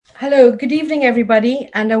Hello, good evening, everybody,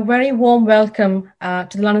 and a very warm welcome to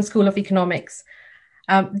the London School of Economics.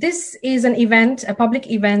 This is an event, a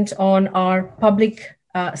public event on our public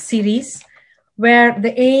series, where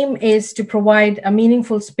the aim is to provide a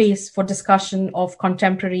meaningful space for discussion of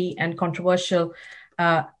contemporary and controversial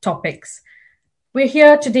topics. We're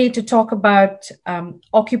here today to talk about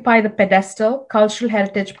Occupy the Pedestal, Cultural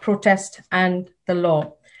Heritage Protest and the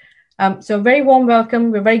Law. So a very warm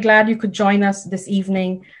welcome. We're very glad you could join us this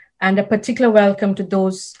evening, and a particular welcome to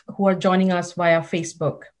those who are joining us via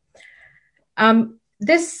Facebook.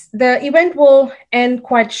 The event will end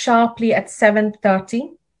quite sharply at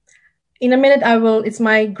 7:30. In a minute, it's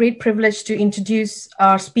my great privilege to introduce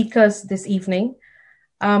our speakers this evening.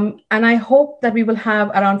 And I hope that we will have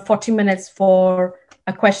around 40 minutes for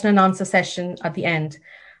a question and answer session at the end.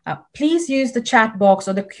 Please use the chat box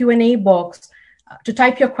or the Q&A box to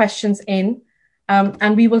type your questions in,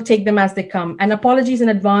 and we will take them as they come. And apologies in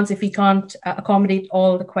advance if we can't accommodate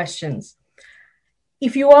all the questions.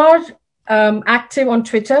 If you are active on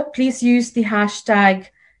Twitter, please use the hashtag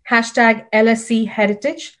LSE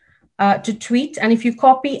Heritage to tweet. And if you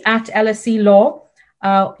copy at LSE Law,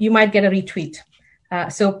 you might get a retweet.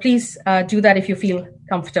 So please do that if you feel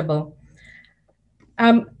comfortable.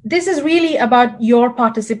 This is really about your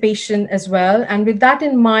participation as well. And with that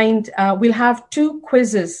in mind, we'll have two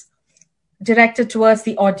quizzes directed towards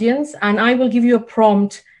the audience. And I will give you a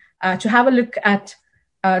prompt to have a look at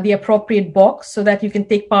the appropriate box so that you can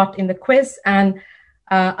take part in the quiz. And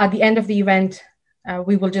at the end of the event,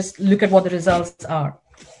 we will just look at what the results are.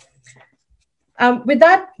 With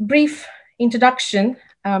that brief introduction,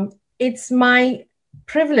 it's my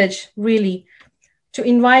privilege really to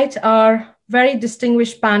invite our very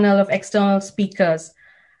distinguished panel of external speakers.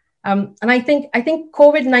 And I think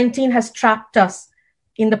COVID-19 has trapped us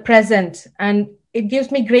in the present, and it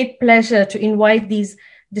gives me great pleasure to invite these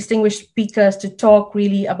distinguished speakers to talk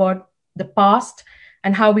really about the past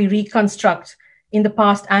and how we reconstruct in the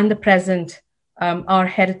past and the present our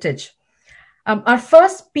heritage. Our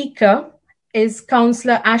first speaker is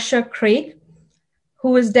Councillor Asher Craig,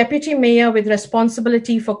 who is Deputy Mayor with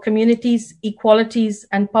responsibility for communities, equalities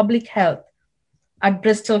and public health at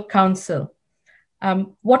Bristol Council.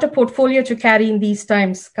 What a portfolio to carry in these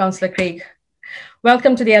times, Councillor Craig.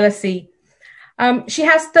 Welcome to the LSE. She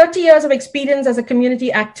has 30 years of experience as a community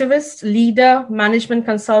activist, leader, management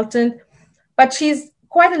consultant, but she's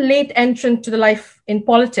quite a late entrant to the life in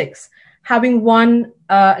politics, having won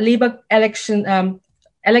Labour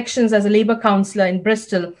elections as a Labour councillor in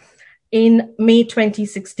Bristol in May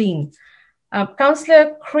 2016.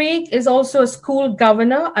 Councillor Craig is also a school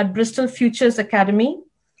governor at Bristol Futures Academy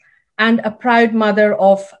and a proud mother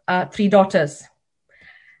of 3 daughters.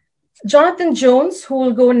 Jonathan Jones, who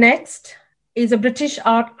will go next, is a British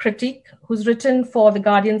art critic who's written for The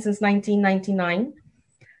Guardian since 1999.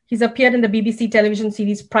 He's appeared in the BBC television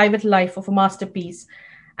series Private Life of a Masterpiece,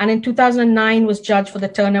 and in 2009 was judge for the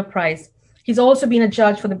Turner Prize. He's also been a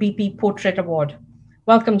judge for the BP Portrait Award.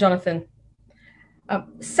 Welcome, Jonathan.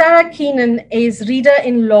 Sarah Keenan is reader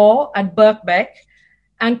in law at Birkbeck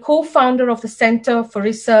and co-founder of the Centre for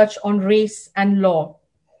Research on Race and Law.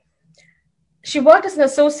 She worked as an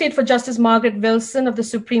associate for Justice Margaret Wilson of the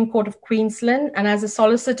Supreme Court of Queensland and as a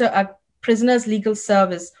solicitor at Prisoners Legal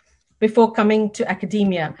Service before coming to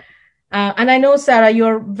academia. And I know, Sarah,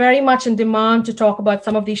 you're very much in demand to talk about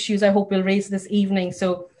some of the issues I hope we'll raise this evening.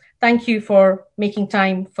 So thank you for making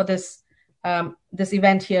time for this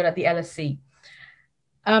event here at the LSE.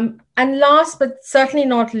 And last, but certainly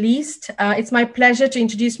not least, it's my pleasure to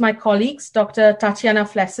introduce my colleagues, Dr. Tatiana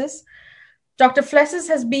Flesses. Dr. Flesses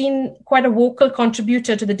has been quite a vocal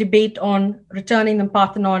contributor to the debate on returning the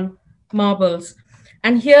Parthenon marbles.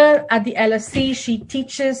 And here at the LSE, she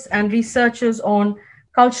teaches and researches on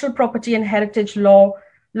cultural property and heritage law,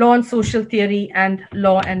 law and social theory, and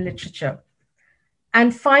law and literature.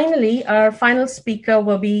 And finally, our final speaker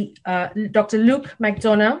will be Dr. Luke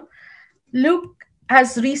McDonough. Luke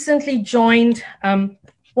has recently joined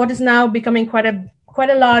what is now becoming quite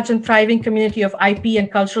a large and thriving community of IP and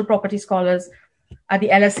cultural property scholars at the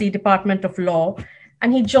LSE Department of Law.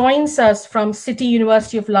 And he joins us from City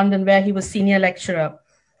University of London, where he was senior lecturer.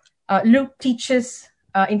 Luke teaches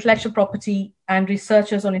intellectual property and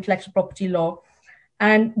researches on intellectual property law.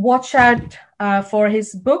 And watch out for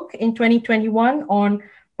his book in 2021 on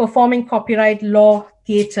performing copyright law,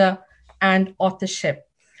 theatre, and authorship.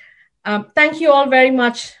 Thank you all very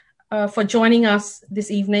much for joining us this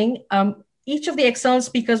evening. Each of the external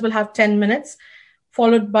speakers will have 10 minutes,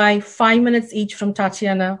 followed by 5 minutes each from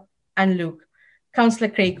Tatiana and Luke. Councillor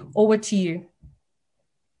Craig, over to you.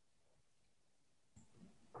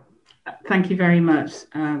 Thank you very much.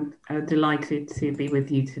 Delighted to be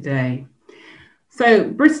with you today. So,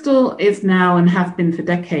 Bristol is now and has been for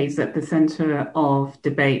decades at the centre of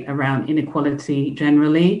debate around inequality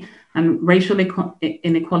generally and racial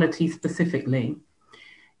inequality specifically.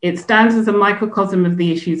 It stands as a microcosm of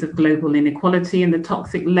the issues of global inequality and the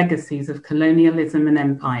toxic legacies of colonialism and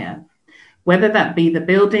empire, whether that be the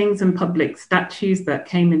buildings and public statues that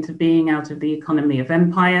came into being out of the economy of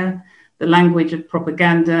empire, the language of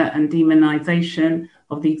propaganda and demonization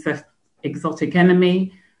of the exotic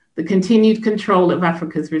enemy, the continued control of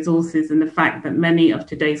Africa's resources, and the fact that many of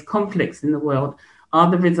today's conflicts in the world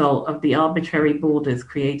are the result of the arbitrary borders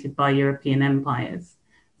created by European empires.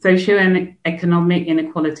 Socio-economic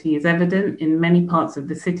inequality is evident in many parts of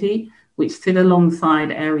the city, which sit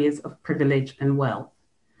alongside areas of privilege and wealth.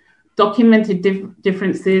 Documented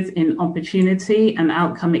differences in opportunity and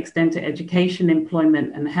outcome extend to education,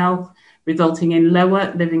 employment, and health, resulting in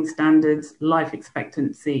lower living standards, life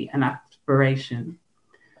expectancy, and aspiration.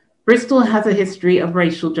 Bristol has a history of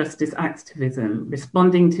racial justice activism,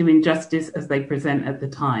 responding to injustice as they present at the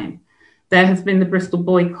time. There has been the Bristol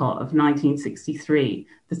boycott of 1963,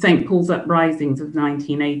 the St. Paul's uprisings of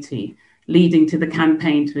 1980, leading to the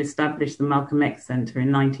campaign to establish the Malcolm X Centre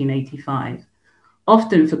in 1985.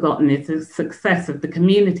 Often forgotten is the success of the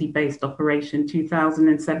community-based Operation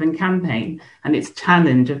 2007 campaign and its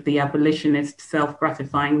challenge of the abolitionist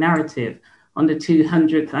self-gratifying narrative on the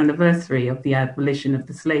 200th anniversary of the abolition of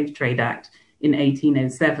the Slave Trade Act in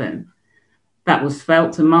 1807. That was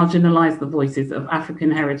felt to marginalize the voices of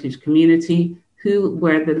African heritage community who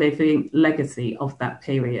were the living legacy of that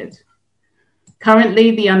period.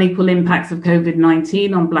 Currently, the unequal impacts of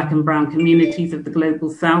COVID-19 on Black and Brown communities of the Global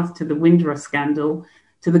South, to the Windrush scandal,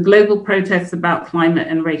 to the global protests about climate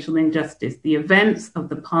and racial injustice, the events of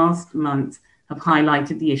the past months have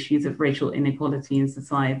highlighted the issues of racial inequality in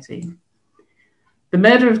society. The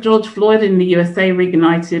murder of George Floyd in the USA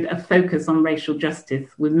reignited a focus on racial justice,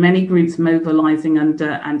 with many groups mobilizing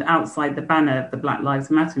under and outside the banner of the Black Lives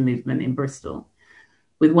Matter movement in Bristol,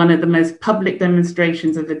 with one of the most public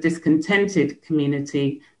demonstrations of a discontented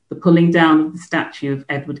community, the pulling down of the statue of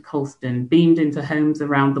Edward Colston, beamed into homes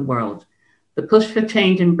around the world. The push for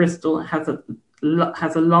change in Bristol has a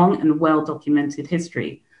long and well-documented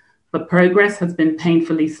history, but progress has been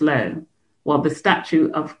painfully slow. While the statue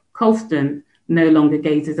of Colston no longer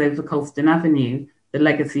gazes over Colston Avenue, the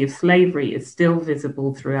legacy of slavery is still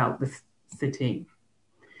visible throughout the city.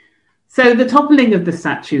 So the toppling of the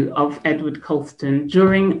statue of Edward Colston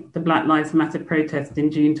during the Black Lives Matter protest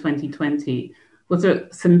in June 2020 was a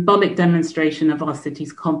symbolic demonstration of our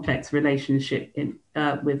city's complex relationship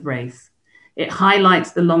with race. It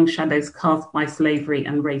highlights the long shadows cast by slavery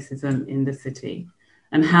and racism in the city,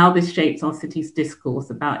 and how this shapes our city's discourse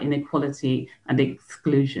about inequality and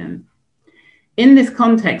exclusion. In this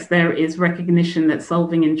context, there is recognition that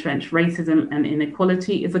solving entrenched racism and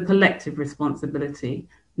inequality is a collective responsibility.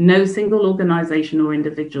 No single organisation or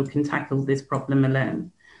individual can tackle this problem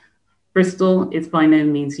alone. Bristol is by no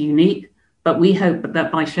means unique, but we hope that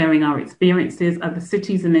by sharing our experiences, other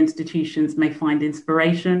cities and institutions may find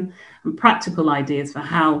inspiration and practical ideas for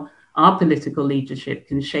how our political leadership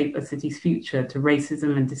can shape a city's future to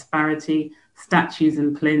racism and disparity, statues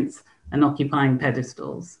and plinths, and occupying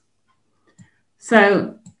pedestals.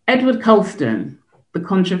 So, Edward Colston, the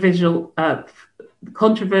controversial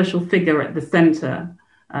figure at the centre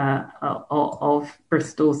of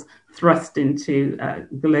Bristol's thrust into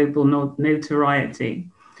global notoriety,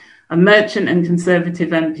 a merchant and Conservative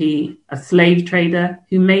MP, a slave trader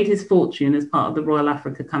who made his fortune as part of the Royal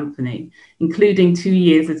Africa Company, including 2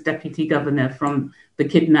 years as deputy governor from the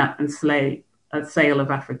kidnap and sale of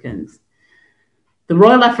Africans. The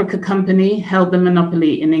Royal Africa Company held the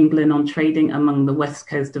monopoly in England on trading among the west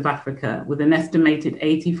coast of Africa, with an estimated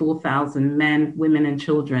 84,000 men, women, and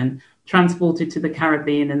children transported to the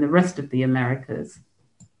Caribbean and the rest of the Americas.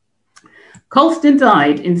 Colston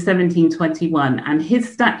died in 1721, and his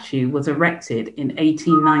statue was erected in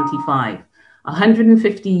 1895,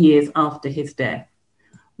 150 years after his death.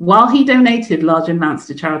 While he donated large amounts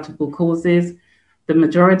to charitable causes, the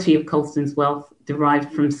majority of Colston's wealth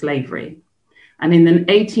derived from slavery. And in the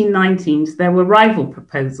 1890s, there were rival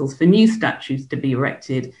proposals for new statues to be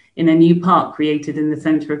erected in a new park created in the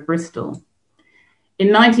centre of Bristol.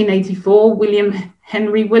 In 1984, William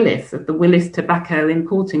Henry Willis of the Willis tobacco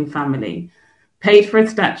importing family paid for a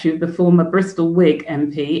statue of the former Bristol Whig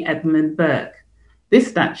MP, Edmund Burke. This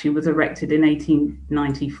statue was erected in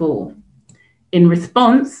 1894. In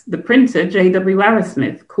response, the printer J.W.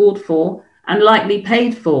 Arrowsmith called for and likely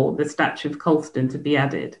paid for the statue of Colston to be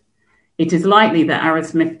added. It is likely that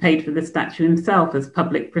Arrowsmith paid for the statue himself as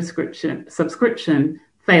public subscription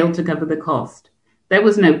failed to cover the cost. There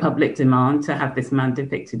was no public demand to have this man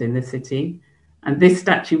depicted in the city, and this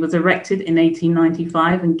statue was erected in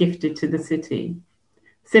 1895 and gifted to the city.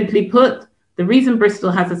 Simply put, the reason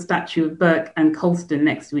Bristol has a statue of Burke and Colston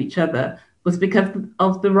next to each other was because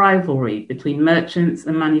of the rivalry between merchants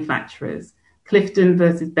and manufacturers, Clifton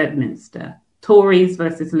versus Bedminster, Tories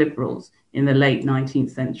versus Liberals in the late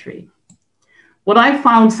 19th century. What I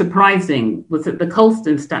found surprising was that the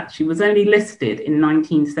Colston statue was only listed in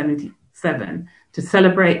 1977 to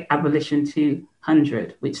celebrate Abolition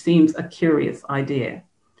 200, which seems a curious idea.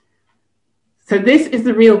 So this is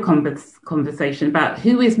the real conversation about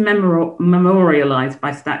who is memorialized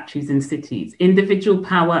by statues in cities. Individual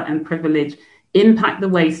power and privilege impact the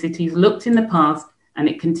way cities looked in the past, and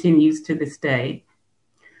it continues to this day.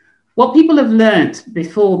 What people have learnt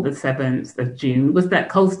before the 7th of June was that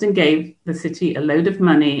Colston gave the city a load of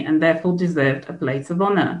money and therefore deserved a place of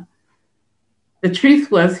honour. The truth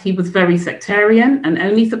was he was very sectarian and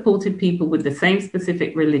only supported people with the same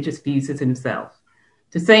specific religious views as himself.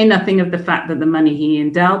 To say nothing of the fact that the money he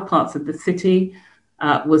endowed parts of the city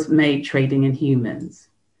was made trading in humans.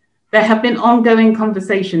 There have been ongoing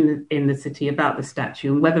conversations in the city about the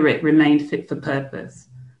statue and whether it remained fit for purpose.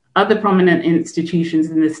 Other prominent institutions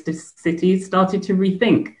in the city started to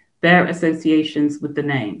rethink their associations with the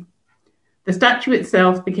name. The statue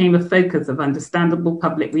itself became a focus of understandable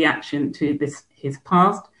public reaction to his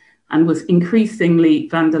past and was increasingly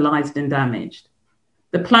vandalized and damaged.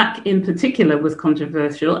 The plaque in particular was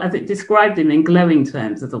controversial as it described him in glowing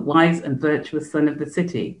terms as a wise and virtuous son of the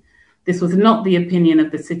city. This was not the opinion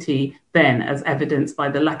of the city then, as evidenced by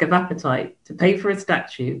the lack of appetite to pay for a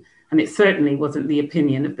statue, and it certainly wasn't the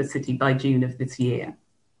opinion of the city by June of this year.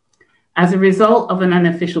 As a result of an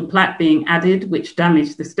unofficial plaque being added, which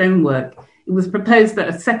damaged the stonework, it was proposed that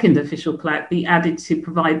a second official plaque be added to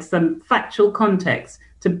provide some factual context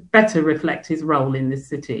to better reflect his role in this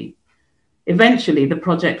city. Eventually, the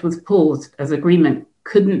project was paused as agreement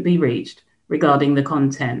couldn't be reached regarding the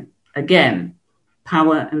content. Again,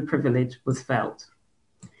 power and privilege was felt.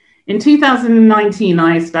 In 2019,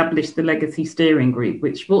 I established the Legacy Steering Group,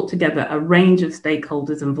 which brought together a range of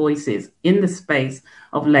stakeholders and voices in the space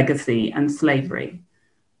of legacy and slavery,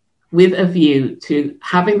 with a view to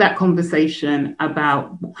having that conversation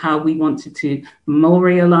about how we wanted to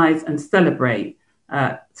memorialize and celebrate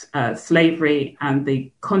slavery and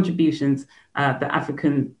the contributions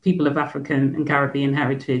that people of African and Caribbean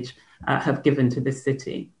heritage have given to this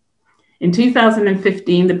city. In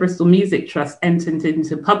 2015, the Bristol Music Trust entered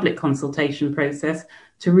into a public consultation process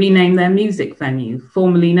to rename their music venue,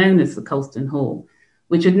 formerly known as the Colston Hall,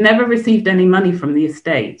 which had never received any money from the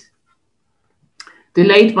estate.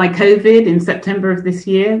 Delayed by COVID, in September of this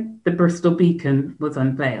year, the Bristol Beacon was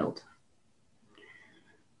unveiled.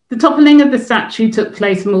 The toppling of the statue took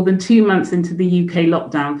place more than 2 months into the UK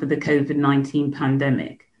lockdown for the COVID-19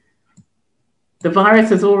 pandemic. The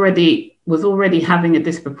virus was already having a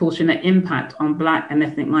disproportionate impact on Black and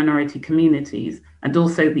ethnic minority communities and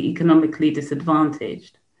also the economically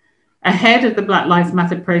disadvantaged. Ahead of the Black Lives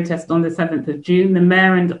Matter protest on the 7th of June, the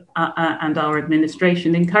Mayor and our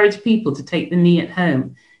administration encouraged people to take the knee at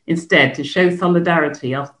home instead to show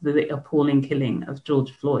solidarity after the appalling killing of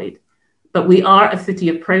George Floyd. But we are a city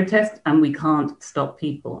of protest and we can't stop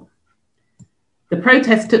people. The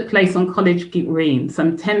protest took place on College Green.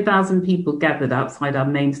 Some 10,000 people gathered outside our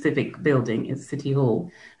main civic building at City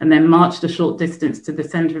Hall and then marched a short distance to the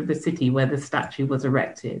centre of the city where the statue was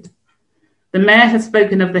erected. The mayor has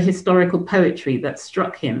spoken of the historical poetry that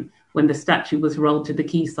struck him when the statue was rolled to the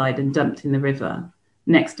quayside and dumped in the river,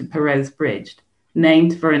 next to Perot's Bridge,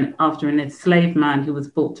 named after an enslaved man who was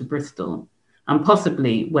brought to Bristol, and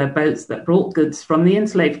possibly where boats that brought goods from the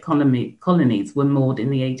enslaved colonies were moored in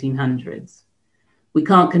the 1800s. We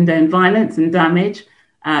can't condone violence and damage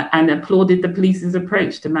and applauded the police's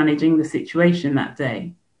approach to managing the situation that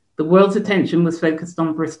day. The world's attention was focused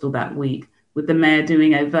on Bristol that week, with the mayor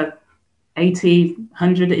doing over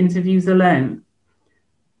 100 interviews alone.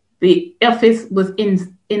 The office was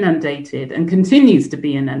inundated and continues to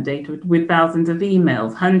be inundated with thousands of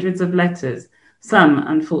emails, hundreds of letters, some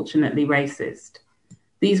unfortunately racist.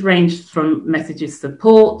 These ranged from messages of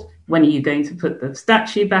support, when are you going to put the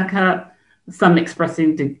statue back up, some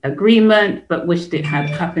expressing agreement but wished it had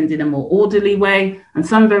happened in a more orderly way, and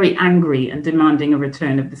some very angry and demanding a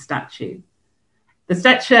return of the statue. The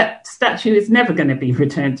statue is never going to be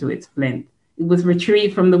returned to its plinth. It was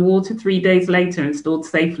retrieved from the water 3 days later and stored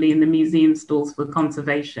safely in the museum stalls for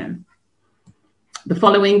conservation. The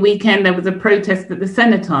following weekend, there was a protest at the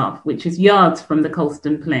Cenotaph, which is yards from the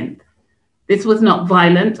Colston plinth. This was not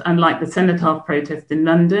violent, unlike the Cenotaph protest in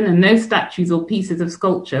London, and no statues or pieces of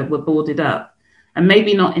sculpture were boarded up, and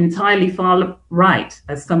maybe not entirely far right,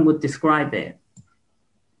 as some would describe it.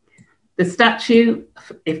 The statue,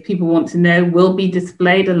 if people want to know, will be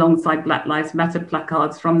displayed alongside Black Lives Matter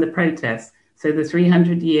placards from the protests, so the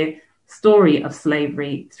 300-year story of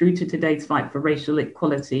slavery through to today's fight for racial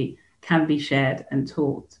equality can be shared and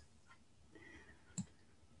taught.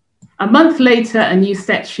 A month later, a new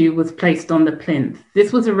statue was placed on the plinth.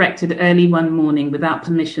 This was erected early one morning without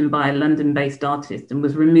permission by a London-based artist and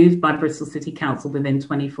was removed by Bristol City Council within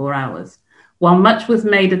 24 hours. While much was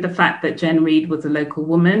made of the fact that Jen Reid was a local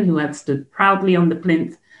woman who had stood proudly on the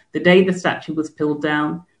plinth the day the statue was pulled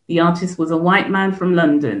down, the artist was a white man from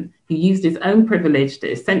London who used his own privilege to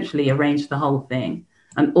essentially arrange the whole thing,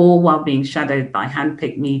 and all while being shadowed by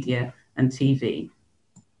hand-picked media and TV.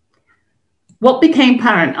 What became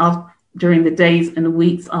apparent during the days and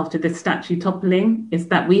weeks after the statue toppling is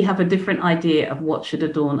that we have a different idea of what should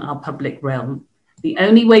adorn our public realm. The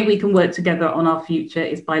only way we can work together on our future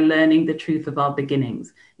is by learning the truth of our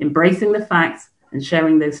beginnings, embracing the facts and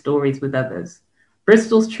sharing those stories with others.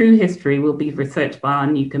 Bristol's true history will be researched by our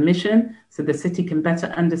new commission so the city can better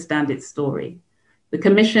understand its story. The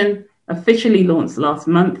commission officially launched last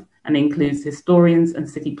month and includes historians and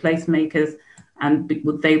city placemakers, and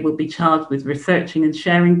they will be charged with researching and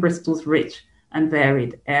sharing Bristol's rich and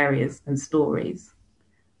varied areas and stories.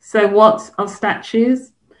 So what are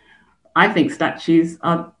statues? I think statues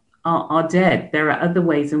are dead. There are other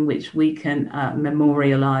ways in which we can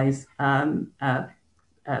memorialize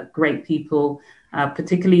great people,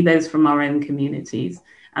 particularly those from our own communities.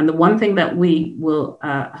 And the one thing that we will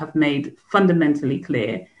have made fundamentally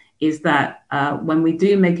clear is that when we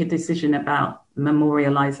do make a decision about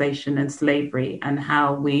memorialization and slavery and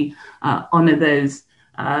how we honor those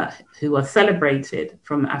who are celebrated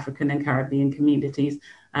from African and Caribbean communities,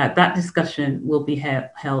 that discussion will be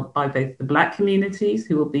held by both the Black communities,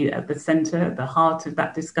 who will be at the center, the heart of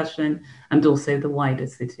that discussion, and also the wider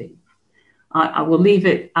city. I will leave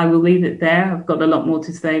it there. I've got a lot more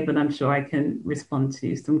to say, but I'm sure I can respond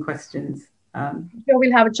to some questions. Sure,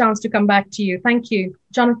 we'll have a chance to come back to you. Thank you.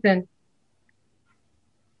 Jonathan.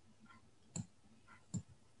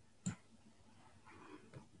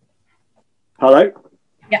 Hello?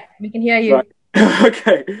 Yeah, we can hear you. Right.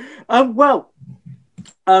 Okay.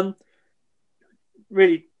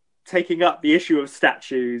 Really taking up the issue of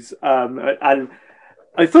statues. And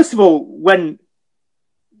first of all, when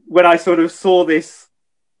I sort of saw this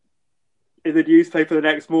in the newspaper the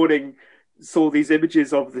next morning, saw these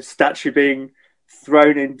images of the statue being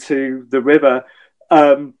thrown into the river,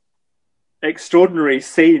 extraordinary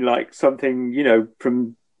scene, like something,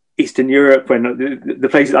 from Eastern Europe, when the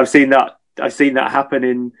places I've seen that happen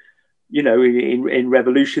in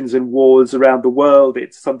revolutions and wars around the world.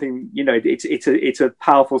 It's something, it's a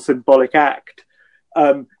powerful symbolic act.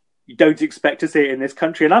 You don't expect to see it in this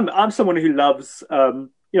country. And I'm someone who loves, I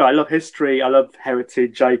love history. I love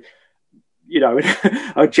heritage. I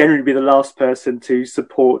would generally be the last person to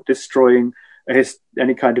support destroying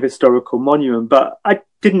any kind of historical monument. But I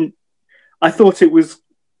thought it was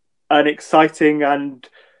an exciting and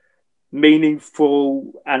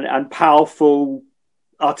meaningful and powerful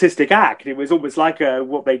artistic act. It was almost like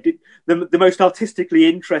what they did, the most artistically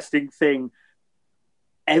interesting thing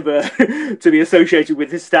ever to be associated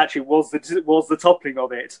with this statue was the toppling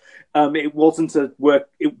of it. It wasn't a work.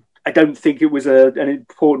 I don't think it was an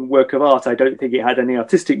important work of art. I don't think it had any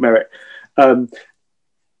artistic merit,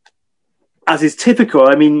 as is typical.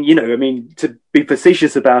 To be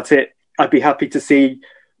facetious about it, I'd be happy to see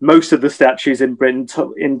most of the statues in Britain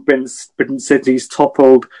cities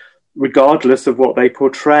toppled, regardless of what they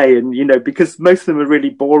portray. And, because most of them are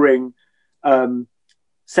really boring,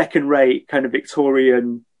 second-rate kind of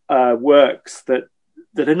Victorian works that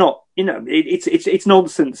are not, it's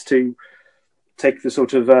nonsense to take the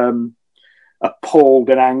sort of appalled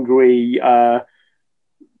and angry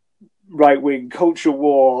right-wing culture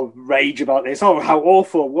war rage about this. Oh, how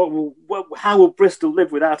awful! How will Bristol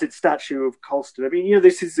live without its statue of Colston?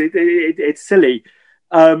 This is it's silly.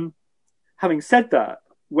 Having said that,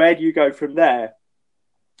 where do you go from there?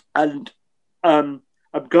 And I'm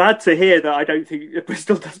glad to hear that I don't think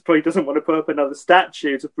Bristol probably doesn't want to put up another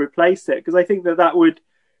statue to replace it, because I think that would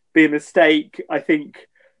be a mistake. I think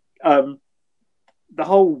I'm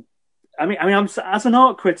as an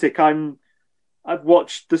art critic, I've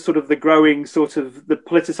watched the growing sort of the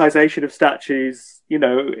politicization of statues,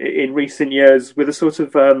 in recent years, with a sort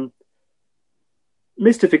of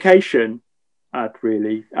mystification,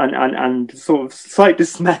 really, and sort of slight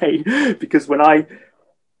dismay, because when I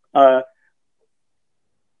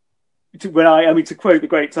to quote the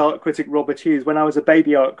great art critic Robert Hughes, when I was a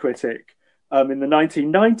baby art critic in the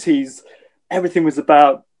 1990s, everything was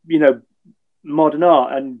about, modern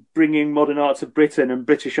art and bringing modern art to Britain and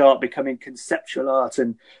British art becoming conceptual art,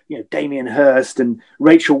 and Damien Hirst and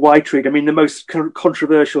Rachel Whiterig. I mean, the most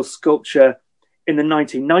controversial sculpture in the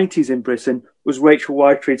 1990s in Britain was Rachel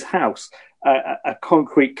Whiterig's house, a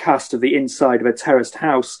concrete cast of the inside of a terraced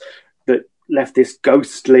house that left this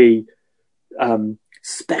ghostly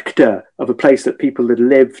spectre of a place that people had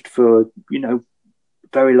lived for a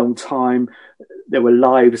very long time. There were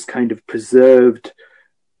lives kind of preserved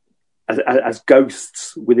as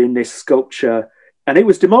ghosts within this sculpture, and it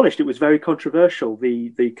was demolished. It was very controversial.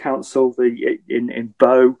 The council in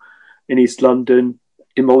Bow in East London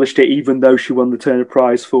demolished it, even though she won the Turner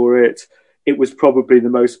Prize for it. It was probably the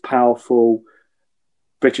most powerful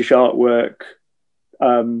British artwork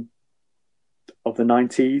of the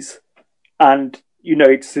 90s, and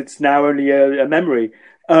it's now only a memory.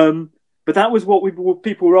 But that was what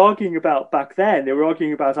people were arguing about back then. They were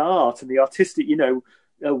arguing about art and the artistic,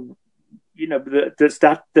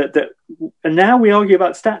 and now we argue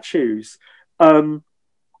about statues, and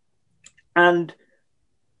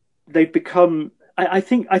they've become. I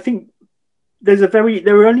think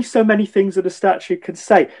there are only so many things that a statue can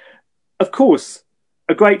say. Of course,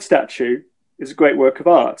 a great statue is a great work of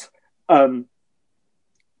art. To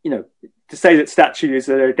say that statues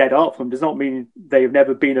are a dead art form does not mean they have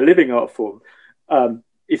never been a living art form.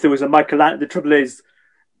 If there was a Michelangelo, the trouble is,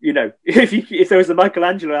 if there was a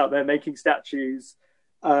Michelangelo out there making statues,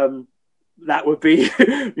 that would be,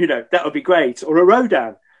 that would be great, or a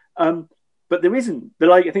Rodin. But there isn't.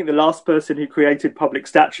 I think the last person who created public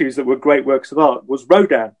statues that were great works of art was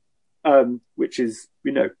Rodin, which is,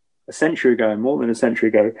 a century ago, more than a century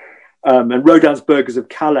ago. And Rodin's Burghers of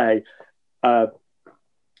Calais,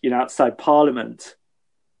 outside Parliament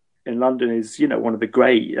in London is,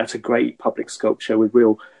 that's a great public sculpture with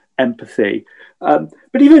real empathy. But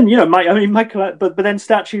even, but then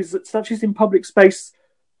statues in public space,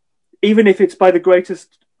 even if it's by the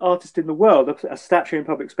greatest artist in the world, a statue in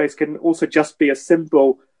public space can also just be a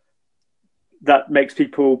symbol that makes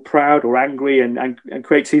people proud or angry and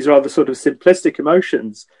creates these rather sort of simplistic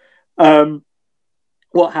emotions.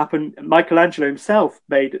 What happened, Michelangelo himself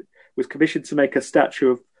was commissioned to make a statue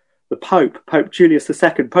of the Pope Julius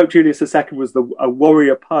II. Pope Julius II was a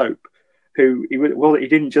warrior pope who, he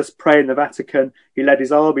didn't just pray in the Vatican, he led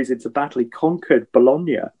his armies into battle, he conquered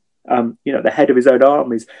Bologna, the head of his own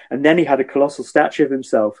armies, and then he had a colossal statue of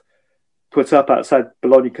himself put up outside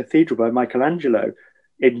Bologna Cathedral by Michelangelo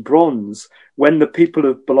in bronze. When the people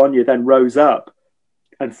of Bologna then rose up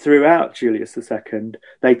and threw out Julius II,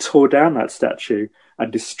 they tore down that statue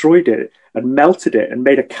and destroyed it and melted it and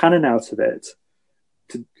made a cannon out of it.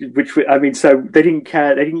 So they didn't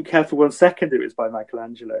care. They didn't care for 1 second it was by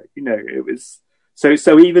Michelangelo. It was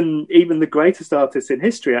so even the greatest artists in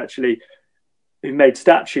history, actually, who made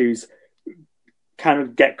statues, kind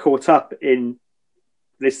of get caught up in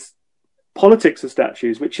this politics of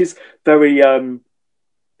statues, which is very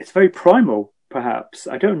it's very primal, perhaps.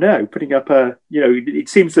 I don't know. Putting up it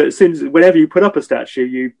seems that whenever you put up a statue,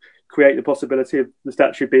 you create the possibility of the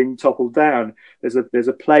statue being toppled down. There's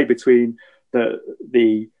a play between the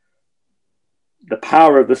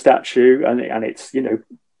power of the statue and its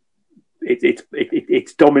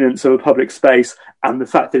its dominance of a public space, and the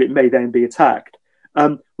fact that it may then be attacked,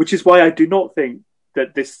 which is why I do not think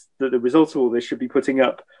that the result of all this should be putting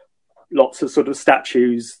up lots of sort of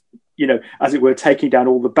statues, as it were, taking down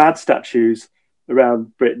all the bad statues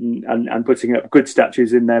around Britain and putting up good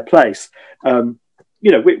statues in their place.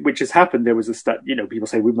 Which has happened. There was people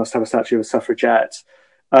say we must have a statue of a suffragette.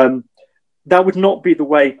 That would not be the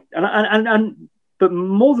way. But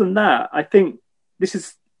more than that, I think this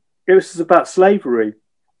is about slavery,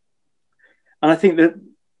 and I think that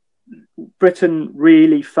Britain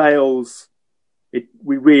really fails.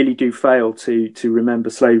 We really do fail to remember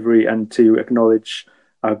slavery and to acknowledge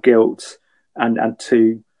our guilt and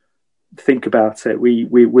to think about it.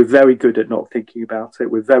 We're very good at not thinking about it.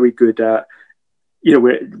 We're very good at,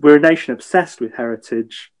 we're a nation obsessed with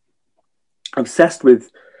heritage, obsessed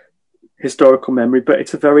with historical memory, but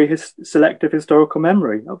it's a very selective historical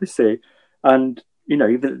memory, obviously. And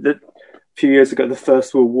a few years ago, the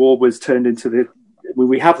First World War was turned into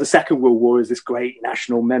we have the Second World War as this great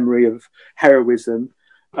national memory of heroism,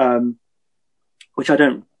 which I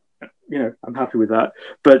don't, I'm happy with that.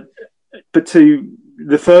 But to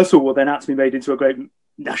the First World War then had to be made into a great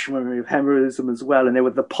national memory of heroism as well. And there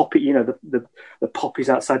were the poppies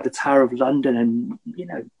outside the Tower of London, and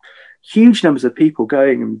huge numbers of people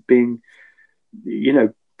going and being,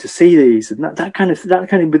 to see these and that kind of.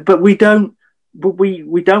 But we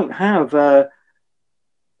don't have an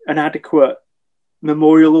adequate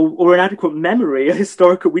memorial or an adequate memory, a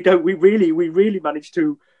historical. We really managed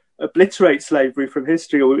to obliterate slavery from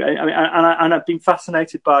history. And I've been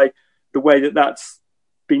fascinated by the way that that's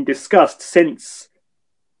been discussed since,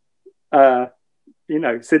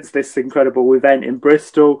 since this incredible event in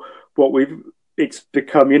Bristol. It's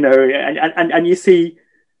become, and you see.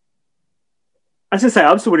 As I say,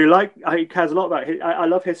 I'm someone who cares a lot about. I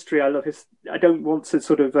love history. I don't want to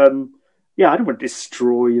sort of. I don't want to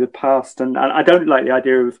destroy the past, and I don't like the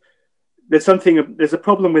idea of there's a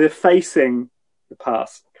problem with effacing the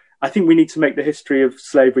past. I think we need to make the history of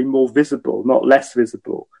slavery more visible, not less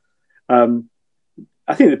visible. I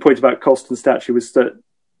think the point about Colston's statue was that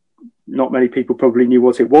not many people probably knew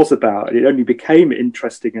what it was about. It only became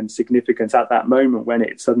interesting and significant at that moment when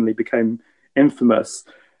it suddenly became infamous.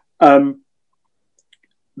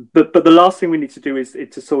 But the last thing we need to do is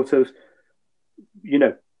to sort of,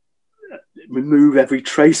 remove every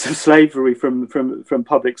trace of slavery from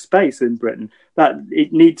public space in Britain. That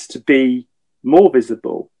it needs to be more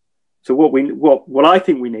visible. So what I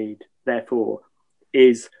think we need, therefore,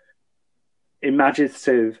 is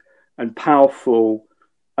imaginative and powerful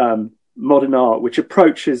modern art, which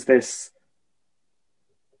approaches this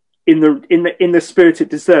in the spirit it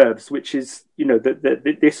deserves, which is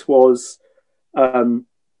that this was.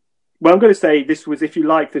 Well, I'm going to say this was, if you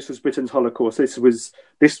like, this was Britain's Holocaust.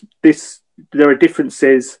 This. There are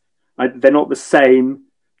differences; they're not the same,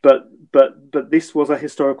 but this was a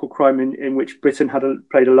historical crime in which Britain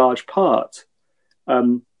played a large part.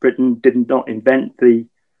 Britain did not invent the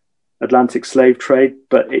Atlantic slave trade,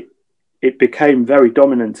 but it became very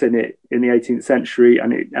dominant in the 18th century,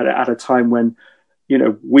 and at a time when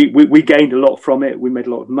we gained a lot from it. We made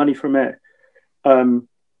a lot of money from it.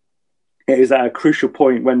 It is at a crucial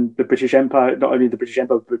point when the British Empire, not only the British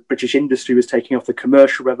Empire, but British industry was taking off the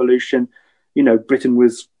commercial revolution. Britain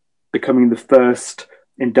was becoming the first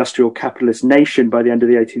industrial capitalist nation by the end of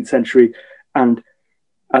the 18th century. And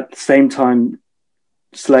at the same time,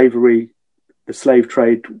 slavery, the slave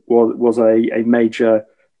trade was a major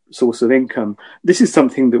source of income. This is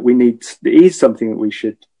something that we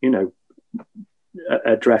should,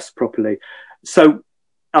 address properly. So,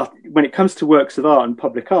 when it comes to works of art and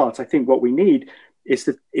public art, I think what we need is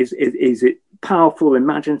it powerful,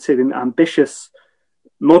 imaginative, and ambitious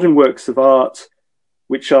modern works of art,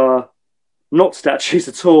 which are not statues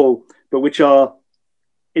at all, but which are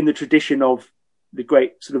in the tradition of the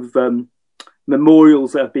great sort of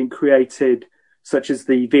memorials that have been created, such as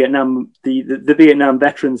the Vietnam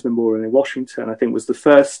Veterans Memorial in Washington. I think was the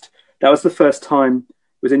first time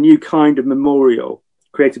it was a new kind of memorial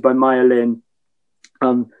created by Maya Lin.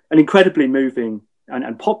 An incredibly moving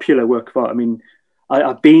and popular work of art. I mean,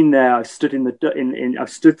 I've been there. I stood I've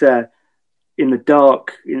stood there in the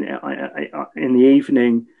dark in the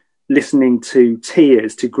evening, listening to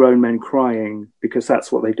tears, to grown men crying, because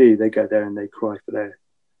that's what they do. They go there and they cry for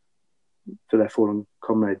their fallen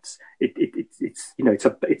comrades.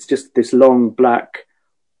 It's just this long black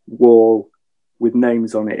wall with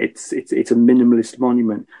names on it. It's a minimalist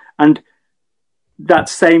monument, and that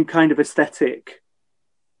same kind of aesthetic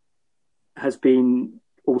has been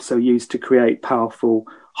also used to create powerful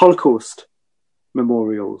Holocaust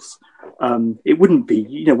memorials. It wouldn't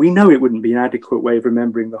be, we know it wouldn't be an adequate way of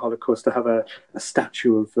remembering the Holocaust to have a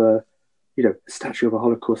statue of, a statue of a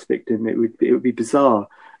Holocaust victim. It would be bizarre.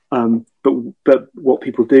 But what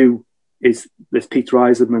people do is there's Peter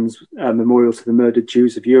Eisenman's memorial to the murdered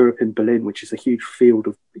Jews of Europe in Berlin, which is a huge field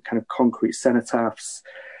of kind of concrete cenotaphs.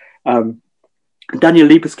 Daniel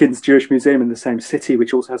Libeskind's Jewish Museum in the same city,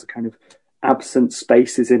 which also has a kind of absent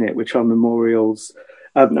spaces in it, which are memorials.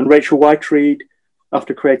 And Rachel Whiteread,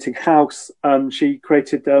 after creating House, she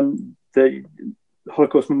created the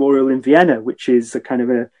Holocaust Memorial in Vienna, which is a kind of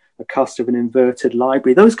a cast of an inverted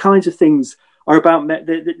library. Those kinds of things are about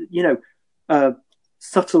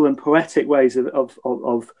subtle and poetic ways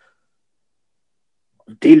of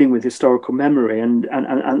dealing with historical memory, and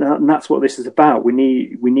that's what this is about. We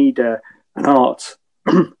need an art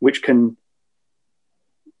which can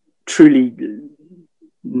truly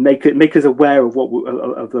make us aware of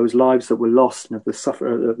of those lives that were lost and of the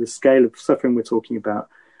scale of suffering we're talking about.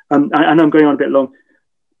 And I'm going on a bit long.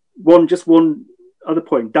 One other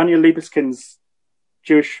point: Daniel Liebeskind's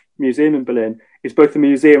Jewish Museum in Berlin is both a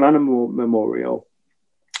museum and a memorial.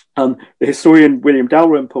 The historian William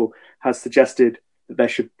Dalrymple has suggested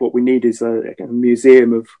that what we need is a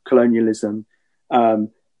museum of colonialism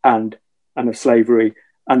and of slavery,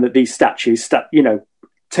 and that these statues,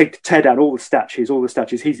 tear down all the statues.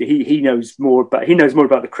 He knows more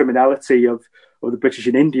about the criminality of the British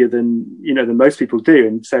in India than most people do.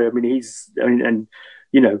 And so, I mean, he's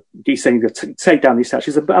saying that take down these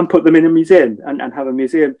statues and put them in a museum and have a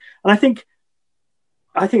museum. And I think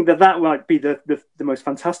that might be the most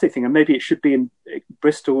fantastic thing. And maybe it should be in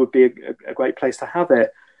Bristol would be a great place to have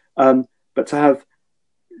it. But to have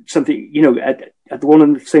something, at the one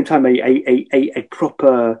and the same time, a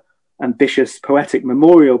proper, ambitious, poetic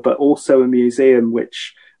memorial, but also a museum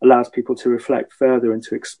which allows people to reflect further and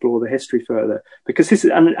to explore the history further. Because this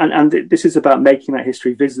is about making that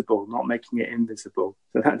history visible, not making it invisible.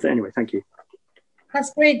 So anyway, thank you.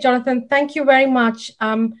 That's great, Jonathan. Thank you very much.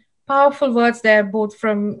 Powerful words there, both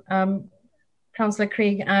from Councillor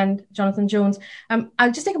Craig and Jonathan Jones.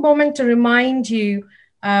 I'll just take a moment to remind you,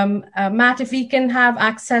 Matt, if we can have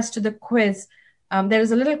access to the quiz. There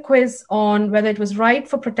is a little quiz on whether it was right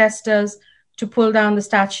for protesters to pull down the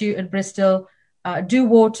statue at Bristol. Do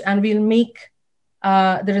vote, and we'll make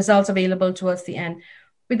the results available towards the end.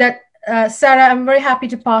 With that, Sarah, I'm very happy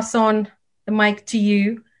to pass on the mic to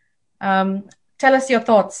you. Tell us your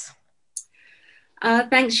thoughts.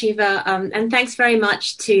 Thanks, Shiva, and thanks very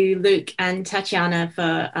much to Luke and Tatiana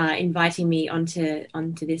for inviting me onto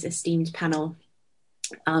this esteemed panel.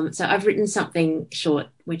 So I've written something short,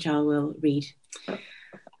 which I will read.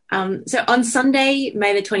 So on Sunday,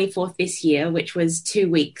 May the 24th this year, which was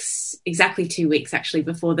exactly 2 weeks actually,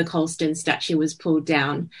 before the Colston statue was pulled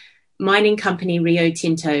down, mining company Rio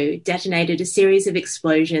Tinto detonated a series of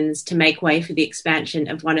explosions to make way for the expansion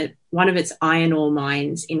of one of its iron ore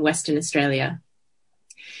mines in Western Australia.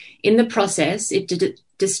 In the process, it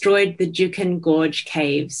destroyed the Juukan Gorge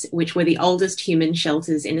caves, which were the oldest human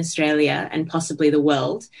shelters in Australia and possibly the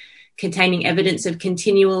world, containing evidence of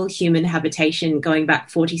continual human habitation going back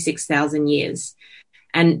 46,000 years.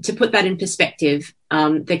 And to put that in perspective,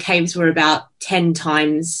 the caves were about 10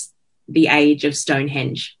 times the age of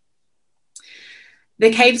Stonehenge.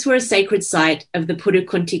 The caves were a sacred site of the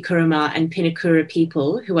Pudukunti Kuruma and Pinakura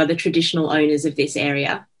people, who are the traditional owners of this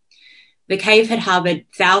area. The cave had harboured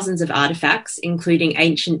thousands of artefacts, including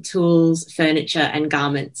ancient tools, furniture, and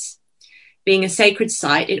garments. Being a sacred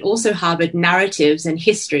site, it also harboured narratives and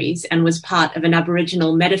histories and was part of an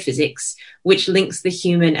Aboriginal metaphysics which links the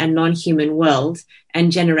human and non-human world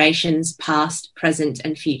and generations past, present,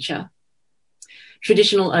 and future.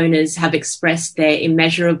 Traditional owners have expressed their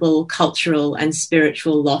immeasurable cultural and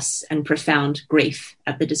spiritual loss and profound grief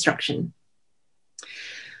at the destruction.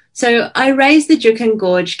 So I raised the Juukan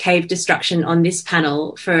Gorge cave destruction on this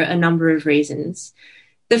panel for a number of reasons.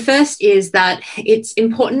 The first is that it's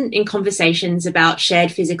important in conversations about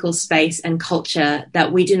shared physical space and culture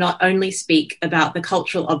that we do not only speak about the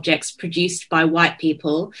cultural objects produced by white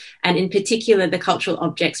people, and in particular the cultural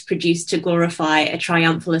objects produced to glorify a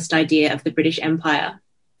triumphalist idea of the British Empire.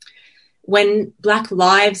 When Black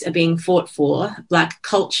lives are being fought for, Black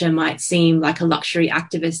culture might seem like a luxury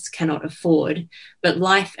activists cannot afford, but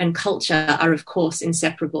life and culture are of course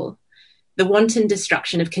inseparable. The wanton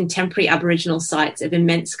destruction of contemporary Aboriginal sites of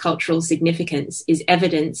immense cultural significance is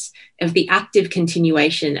evidence of the active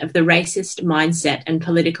continuation of the racist mindset and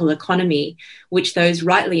political economy which those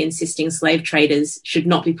rightly insisting slave traders should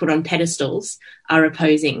not be put on pedestals are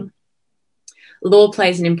opposing. Law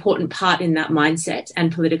plays an important part in that mindset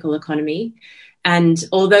and political economy. And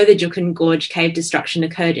although the Juukan Gorge cave destruction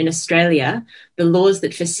occurred in Australia, the laws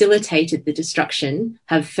that facilitated the destruction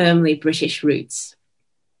have firmly British roots.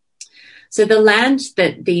 So the land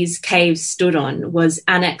that these caves stood on was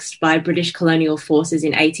annexed by British colonial forces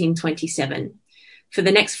in 1827. For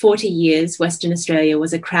the next 40 years, Western Australia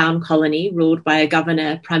was a crown colony ruled by a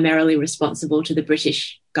governor primarily responsible to the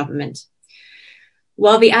British government.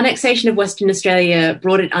 While the annexation of Western Australia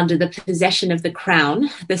brought it under the possession of the Crown,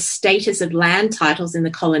 the status of land titles in the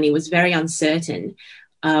colony was very uncertain,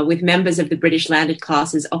 with members of the British landed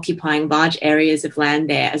classes occupying large areas of land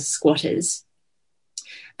there as squatters.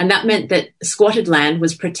 And that meant that squatted land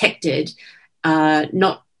was protected,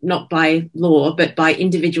 not by law, but by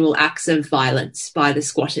individual acts of violence by the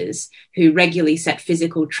squatters, who regularly set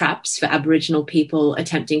physical traps for Aboriginal people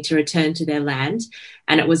attempting to return to their land.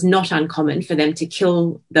 And it was not uncommon for them to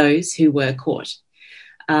kill those who were caught.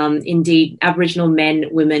 Indeed, Aboriginal men,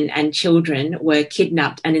 women and children were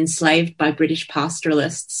kidnapped and enslaved by British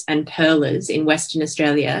pastoralists and pearlers in Western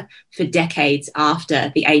Australia for decades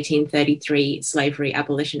after the 1833 Slavery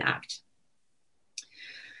Abolition Act.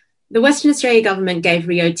 The Western Australia government gave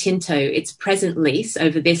Rio Tinto its present lease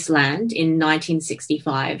over this land in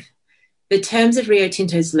 1965. The terms of Rio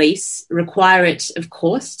Tinto's lease require it, of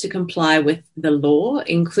course, to comply with the law,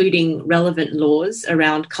 including relevant laws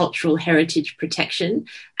around cultural heritage protection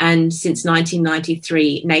and, since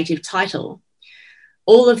 1993, native title.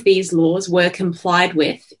 All of these laws were complied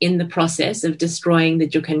with in the process of destroying the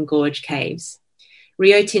Juukan Gorge caves.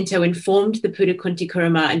 Rio Tinto informed the Putukunti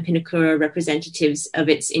Kuruma and Pinakura representatives of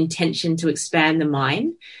its intention to expand the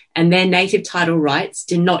mine, and their native title rights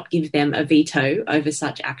did not give them a veto over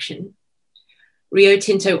such action. Rio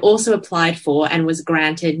Tinto also applied for and was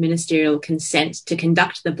granted ministerial consent to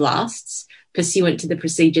conduct the blasts pursuant to the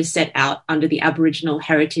procedures set out under the Aboriginal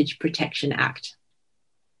Heritage Protection Act.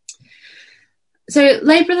 So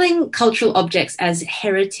labelling cultural objects as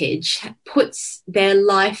heritage puts their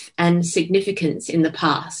life and significance in the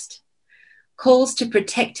past. Calls to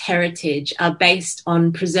protect heritage are based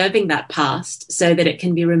on preserving that past so that it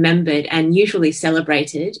can be remembered and usually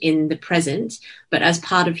celebrated in the present, but as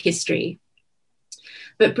part of history.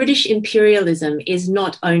 But British imperialism is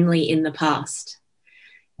not only in the past.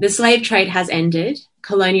 The slave trade has ended.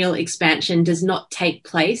 Colonial expansion does not take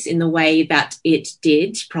place in the way that it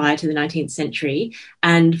did prior to the 19th century,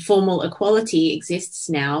 and formal equality exists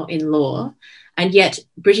now in law, and yet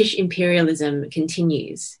British imperialism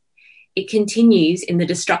continues. It continues in the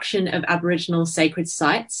destruction of Aboriginal sacred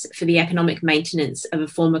sites for the economic maintenance of a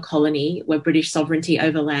former colony where British sovereignty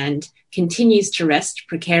over land continues to rest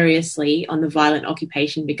precariously on the violent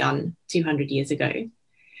occupation begun 200 years ago.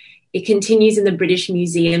 It continues in the British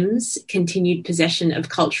museums' continued possession of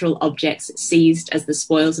cultural objects seized as the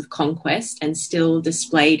spoils of conquest and still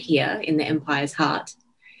displayed here in the empire's heart.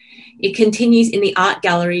 It continues in the art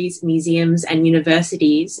galleries, museums, and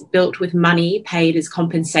universities built with money paid as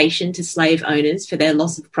compensation to slave owners for their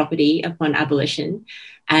loss of property upon abolition,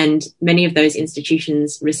 and many of those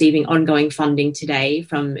institutions receiving ongoing funding today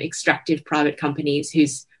from extractive private companies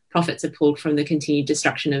whose profits are pulled from the continued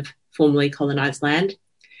destruction of formerly colonised land.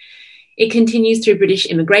 It continues through British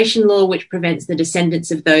immigration law, which prevents the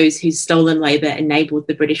descendants of those whose stolen labour enabled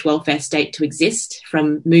the British welfare state to exist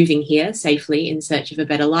from moving here safely in search of a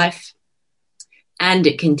better life. And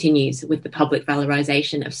it continues with the public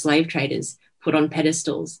valorisation of slave traders put on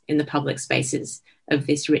pedestals in the public spaces of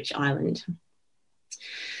this rich island.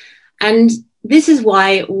 And this is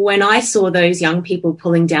why when I saw those young people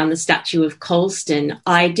pulling down the statue of Colston,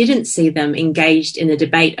 I didn't see them engaged in a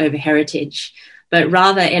debate over heritage, but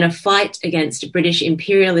rather in a fight against British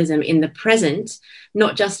imperialism in the present,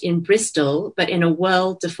 not just in Bristol, but in a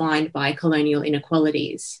world defined by colonial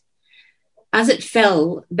inequalities. As it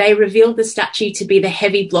fell, they revealed the statue to be the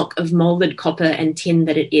heavy block of moulded copper and tin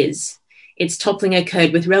that it is. Its toppling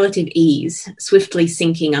occurred with relative ease, swiftly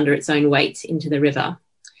sinking under its own weight into the river.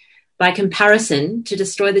 By comparison, to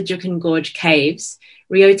destroy the Juukan Gorge caves,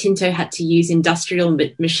 Rio Tinto had to use industrial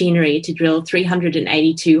machinery to drill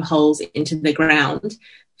 382 holes into the ground,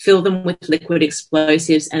 fill them with liquid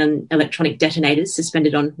explosives and electronic detonators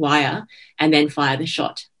suspended on wire, and then fire the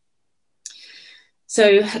shot.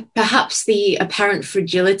 So perhaps the apparent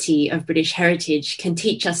fragility of British heritage can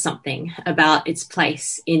teach us something about its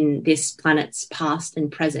place in this planet's past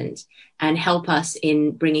and present, and help us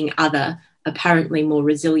in bringing other, apparently more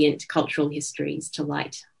resilient cultural histories to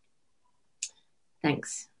light.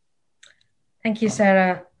 Thanks. Thank you,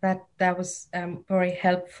 Sarah. That was very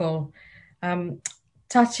helpful.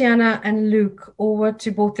 Tatiana and Luke, over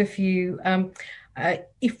to both of you.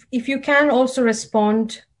 If you can also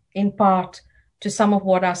respond in part to some of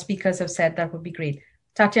what our speakers have said, that would be great.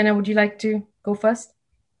 Tatiana, would you like to go first?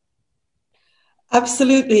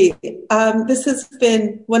 Absolutely. This has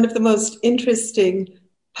been one of the most interesting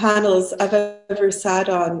panels I've ever sat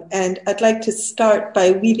on, and I'd like to start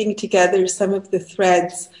by weaving together some of the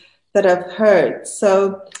threads that I've heard.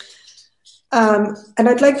 So, and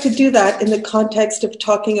I'd like to do that in the context of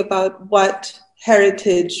talking about what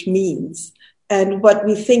heritage means and what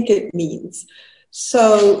we think it means.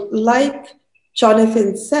 So, like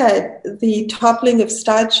Jonathan said, the toppling of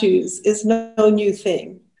statues is no new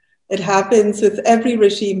thing. It happens with every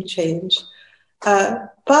regime change.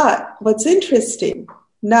 But what's interesting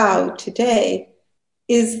now, today,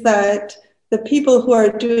 is that the people who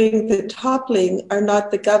are doing the toppling are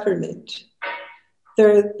not the government.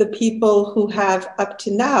 They're the people who have, up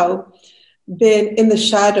to now, been in the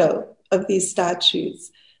shadow of these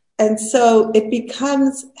statues. And so it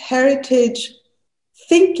becomes heritage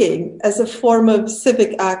thinking as a form of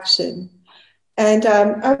civic action. And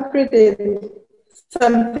I've written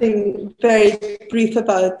something very brief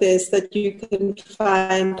about this that you can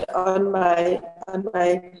find on my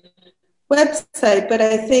website, but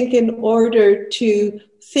I think in order to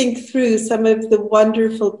think through some of the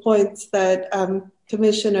wonderful points that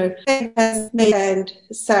Commissioner and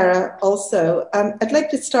Sarah also. I'd like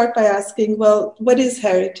to start by asking, well, what is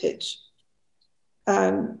heritage?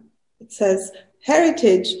 It says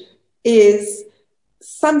heritage is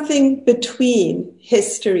something between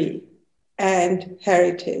history and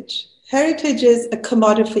heritage. Heritage is a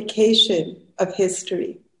commodification of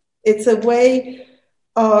history. It's a way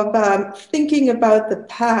of thinking about the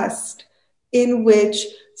past in which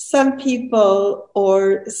some people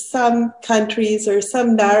or some countries or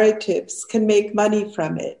some narratives can make money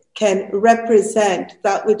from it, can represent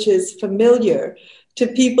that which is familiar to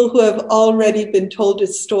people who have already been told a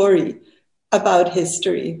story about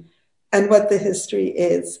history and what the history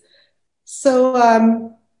is. So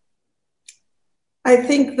I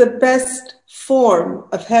think the best form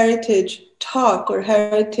of heritage talk or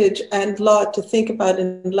heritage and law to think about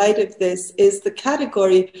in light of this is the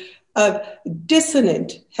category of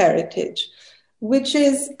dissonant heritage, which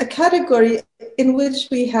is a category in which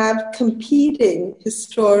we have competing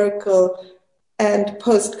historical and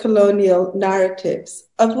post-colonial narratives,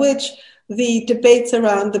 of which the debates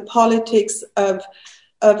around the politics of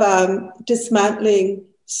dismantling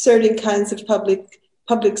certain kinds of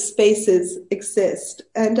public spaces exist.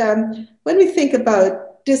 And when we think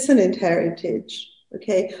about dissonant heritage,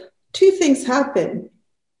 okay, two things happen,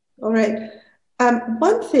 all right?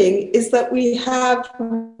 One thing is that we have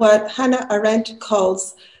what Hannah Arendt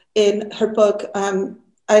calls in her book,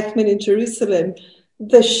 Eichmann in Jerusalem,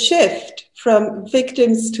 the shift from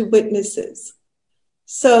victims to witnesses.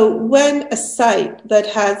 So when a site that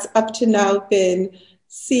has up to now been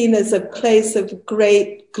seen as a place of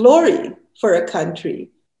great glory for a country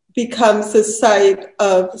becomes a site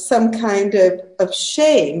of some kind of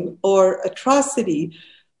shame or atrocity,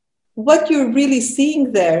 what you're really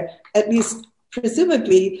seeing there, at least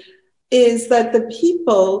presumably, is that the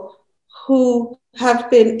people who have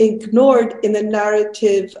been ignored in the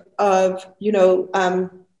narrative of,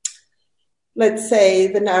 let's say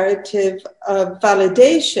the narrative of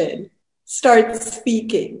validation, start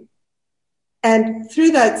speaking. And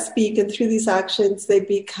through that speak and through these actions, they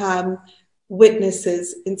become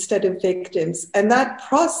witnesses instead of victims. And that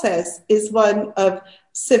process is one of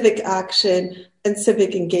civic action and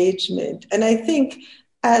civic engagement. And I think,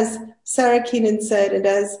 as Sarah Keenan said, and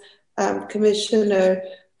as Commissioner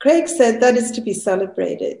Craig said, that is to be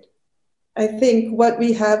celebrated. I think what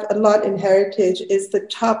we have a lot in heritage is the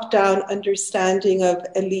top-down understanding of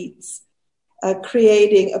elites,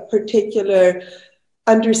 creating a particular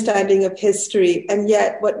understanding of history. And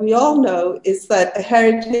yet what we all know is that a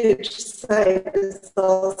heritage site is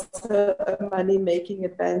also a money-making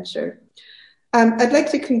adventure. I'd like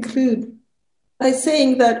to conclude by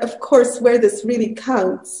saying that, of course, where this really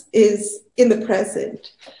counts is in the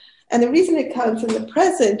present. And the reason it counts in the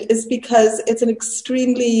present is because it's an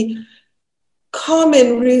extremely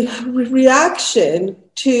common reaction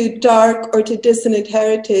to dark or to dissonant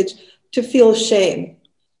heritage to feel shame.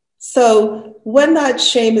 So when that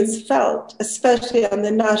shame is felt, especially on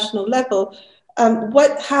the national level,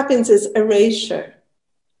 what happens is erasure.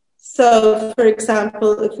 So, for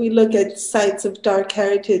example, if we look at sites of dark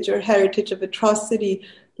heritage or heritage of atrocity,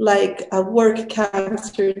 like work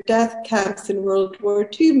camps or death camps in World War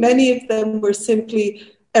II, many of them were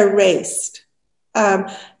simply erased.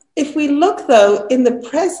 If we look, though, in the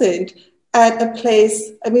present at a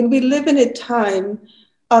place, I mean, we live in a time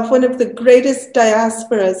of one of the greatest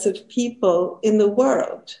diasporas of people in the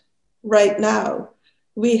world right now.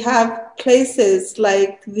 We have places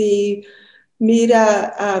like the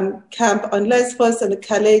Mira camp on Lesbos and the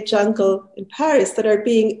Calais jungle in Paris that are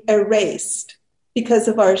being erased because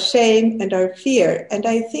of our shame and our fear. And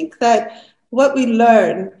I think that what we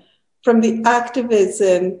learn from the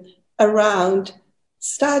activism around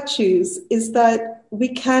statues is that we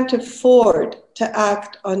can't afford to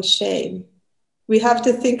act on shame. We have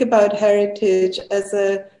to think about heritage as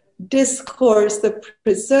a discourse that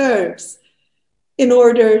preserves in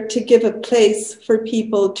order to give a place for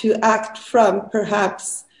people to act from,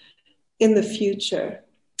 perhaps, in the future.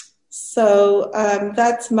 So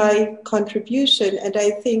that's my contribution. And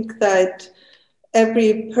I think that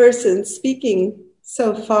every person speaking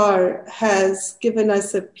so far has given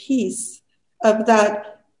us a piece of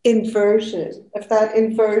that inversion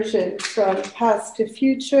from past to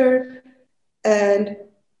future, and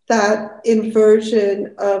that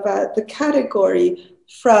inversion of the category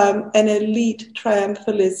from an elite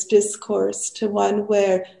triumphalist discourse to one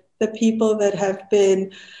where the people that have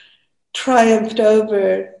been triumphed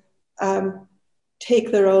over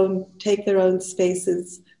take their own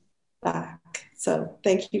spaces back. So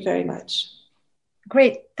thank you very much.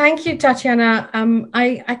 Great. Thank you, Tatiana.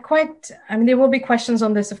 There will be questions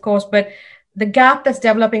on this, of course, but the gap that's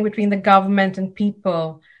developing between the government and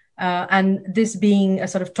people, and this being a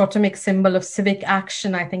sort of totemic symbol of civic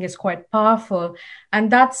action, I think is quite powerful.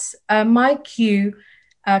 And that's my cue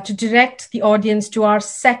to direct the audience to our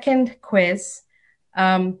second quiz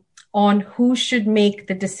on who should make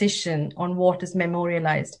the decision on what is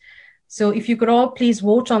memorialized. So if you could all please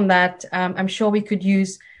vote on that, I'm sure we could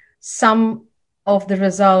use some of the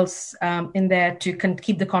results in there to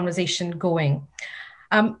keep the conversation going.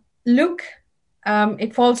 Luke,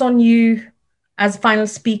 it falls on you as final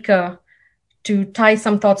speaker to tie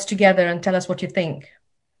some thoughts together and tell us what you think.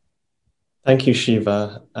 Thank you,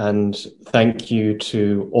 Shiva, and thank you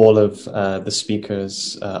to all of the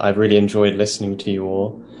speakers. I've really enjoyed listening to you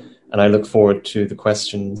all, and I look forward to the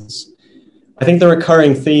questions. I think the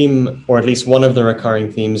recurring theme, or at least one of the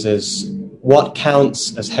recurring themes, is what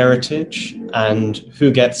counts as heritage and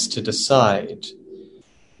who gets to decide.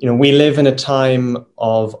 You know, we live in a time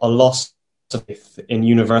of a loss of faith in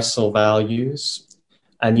universal values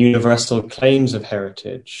and universal claims of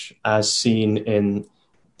heritage, as seen in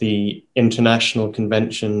the international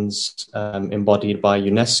conventions embodied by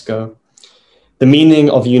UNESCO. The meaning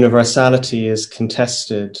of universality is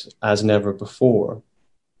contested as never before.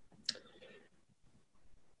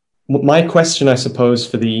 My question, I suppose,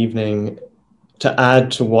 for the evening, to add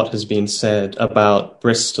to what has been said about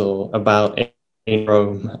Bristol, about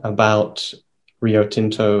Rome, about Rio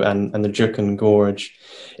Tinto and the Jurchen Gorge,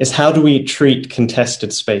 is how do we treat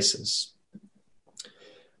contested spaces?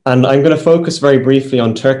 And I'm going to focus very briefly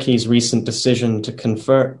on Turkey's recent decision to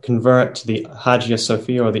convert the Hagia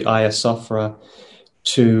Sophia, or the Hagia Sophia,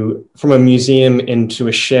 from a museum into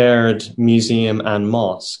a shared museum and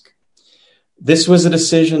mosque. This was a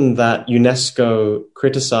decision that UNESCO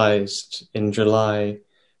criticized in July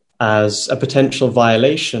as a potential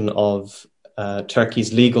violation of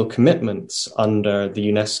Turkey's legal commitments under the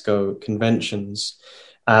UNESCO conventions,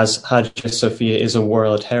 as Hagia Sophia is a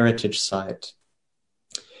World Heritage Site.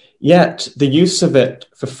 Yet the use of it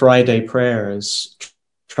for Friday prayers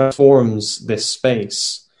transforms this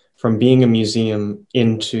space from being a museum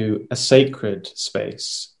into a sacred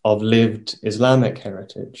space of lived Islamic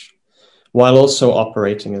heritage, while also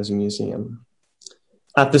operating as a museum.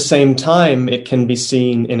 At the same time, it can be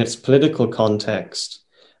seen in its political context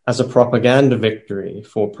as a propaganda victory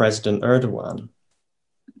for President Erdogan.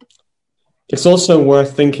 It's also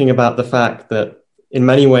worth thinking about the fact that in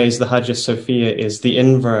many ways, the Hagia Sophia is the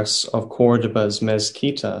inverse of Cordoba's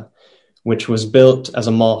Mezquita, which was built as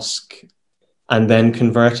a mosque and then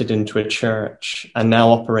converted into a church and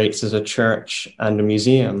now operates as a church and a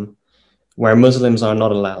museum where Muslims are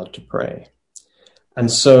not allowed to pray. And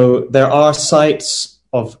so there are sites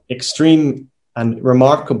of extreme and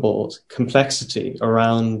remarkable complexity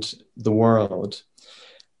around the world.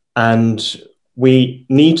 And we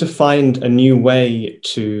need to find a new way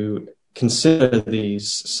to consider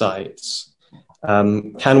these sites.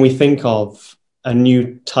 Can we think of a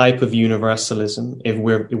new type of universalism if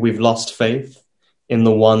we've lost faith in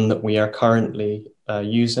the one that we are currently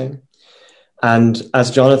using? And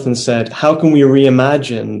as Jonathan said, how can we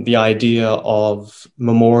reimagine the idea of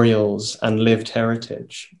memorials and lived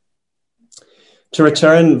heritage? To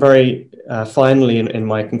return very finally in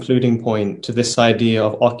my concluding point to this idea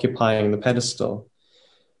of occupying the pedestal,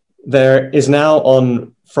 there is now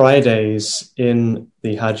on Fridays in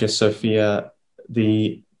the Hagia Sophia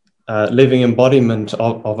the living embodiment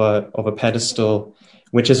of a pedestal,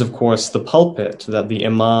 which is of course the pulpit that the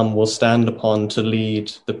imam will stand upon to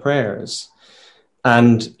lead the prayers.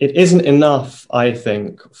 And it isn't enough, I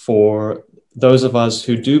think, for those of us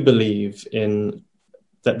who do believe in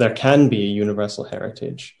that there can be a universal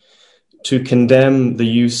heritage to condemn the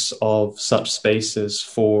use of such spaces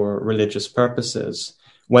for religious purposes,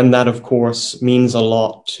 when that, of course, means a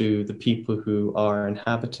lot to the people who are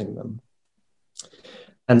inhabiting them.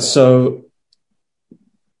 And so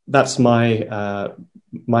that's my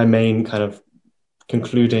main kind of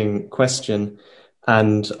concluding question.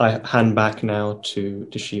 And I hand back now to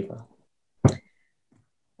Shiva.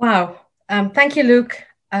 Wow. Thank you, Luke.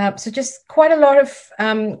 So just quite a lot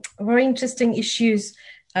of very interesting issues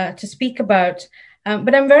to speak about.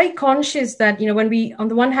 But I'm very conscious that, when we, on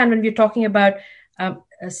the one hand, when we're talking about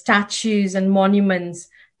statues and monuments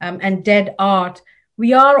and dead art,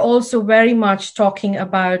 we are also very much talking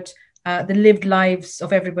about the lived lives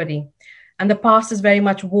of everybody. And the past is very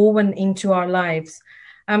much woven into our lives.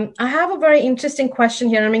 I have a very interesting question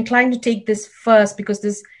here. I'm inclined to take this first because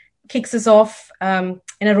this kicks us off in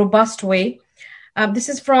a robust way. This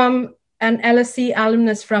is from an LSE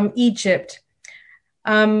alumnus from Egypt.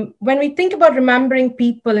 When we think about remembering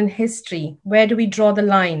people in history, where do we draw the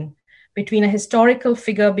line? between a historical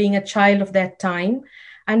figure being a child of their time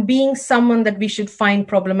and being someone that we should find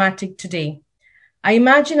problematic today. I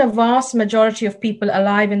imagine a vast majority of people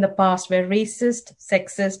alive in the past were racist,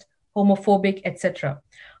 sexist, homophobic, etc.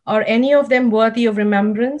 Are any of them worthy of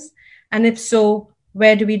remembrance? And if so,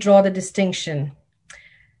 where do we draw the distinction?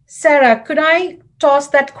 Sarah, could I toss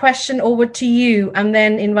that question over to you and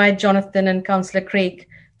then invite Jonathan and Councillor Craig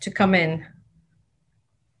to come in?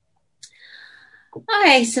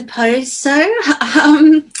 I suppose so.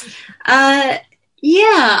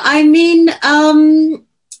 Yeah, I mean,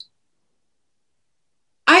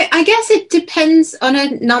 I guess it depends on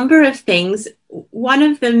a number of things. One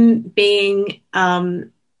of them being,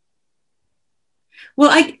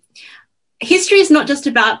 history is not just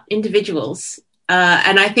about individuals,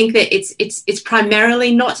 and I think that it's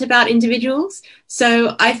primarily not about individuals.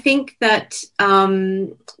 So I think that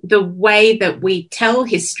the way that we tell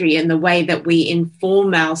history and the way that we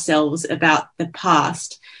inform ourselves about the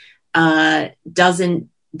past doesn't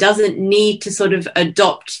need to sort of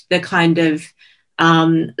adopt the kind of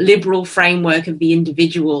liberal framework of the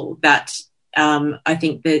individual that I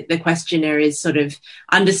think the questioner is sort of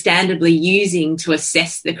understandably using to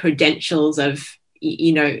assess the credentials of,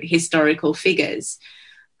 historical figures.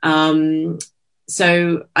 So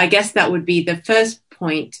I guess that would be the first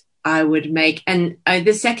point I would make. And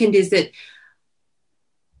the second is that,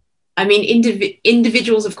 I mean,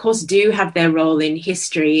 individuals, of course, do have their role in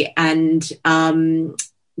history, and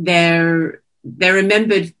they're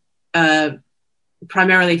remembered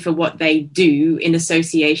primarily for what they do in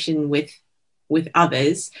association with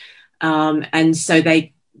others, and so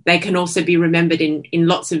they can also be remembered in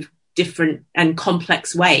lots of different and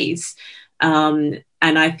complex ways. And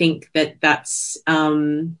I think that's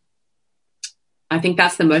the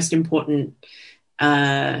most important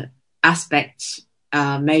aspect.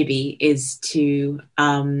 Maybe is to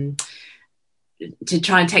try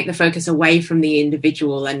and take the focus away from the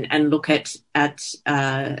individual and look at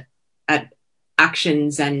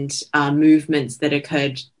actions and movements that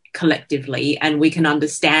occurred collectively, and we can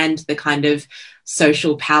understand the kind of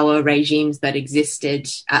social power regimes that existed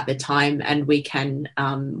at the time, and we can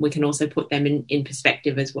also put them in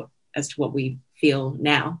perspective as to what we feel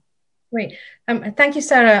now. Great. Thank you,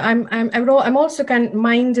 Sarah. I'm also kind of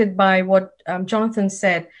minded by what Jonathan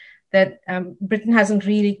said, that Britain hasn't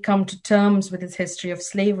really come to terms with its history of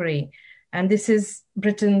slavery. And this is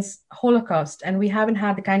Britain's Holocaust. And we haven't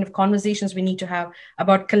had the kind of conversations we need to have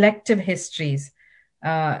about collective histories.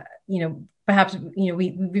 Perhaps,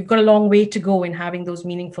 we've got a long way to go in having those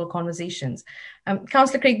meaningful conversations.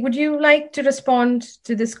 Councillor Craig, would you like to respond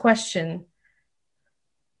to this question?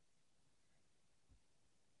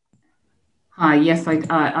 Yes, I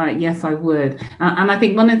would. And I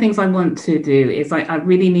think one of the things I want to do is I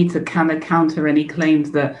really need to kind of counter any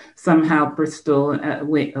claims that somehow Bristol,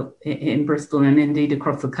 in Bristol and indeed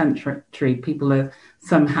across the country, people are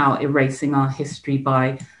somehow erasing our history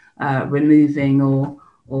by removing or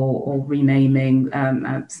renaming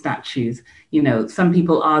statues. Some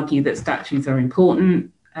people argue that statues are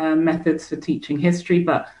important methods for teaching history,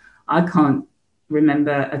 but I can't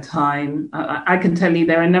remember a time. I can tell you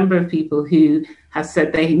there are a number of people who have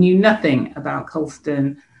said they knew nothing about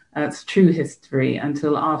Colston's true history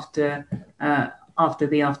until after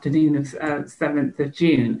the afternoon of 7th of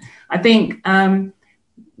June. I think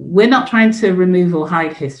we're not trying to remove or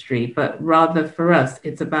hide history, but rather for us,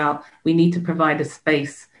 it's about we need to provide a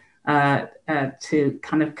space to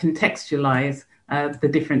kind of contextualize the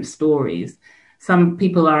different stories. Some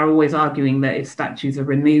people are always arguing that if statues are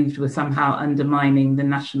removed, we're somehow undermining the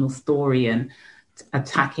national story and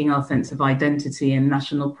attacking our sense of identity and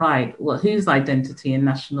national pride. Well, whose identity and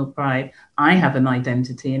national pride? I have an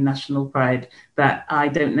identity and national pride that I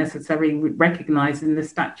don't necessarily recognize in the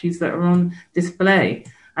statues that are on display.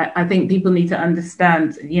 I think people need to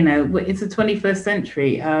understand, it's the 21st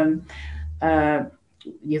century.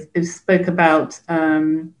 You spoke about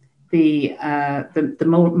the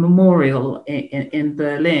memorial in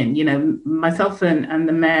Berlin. Myself and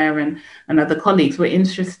the mayor and other colleagues were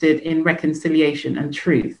interested in reconciliation and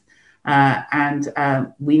truth. And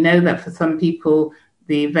we know that for some people,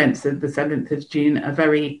 the events of the 7th of June are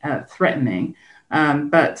very threatening.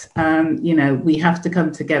 But we have to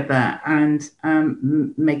come together and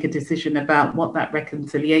make a decision about what that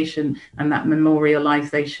reconciliation and that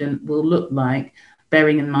memorialization will look like,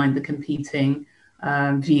 bearing in mind the competing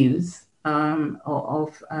views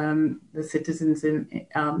of the citizens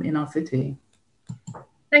in our city.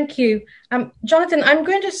 Thank you, Jonathan. I'm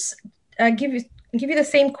going to give you the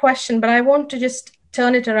same question, but I want to just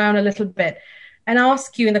turn it around a little bit and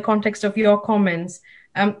ask you, in the context of your comments,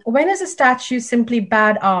 when is a statue simply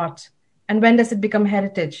bad art And when does it become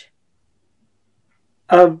heritage?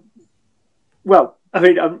 Well, I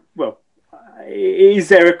mean, is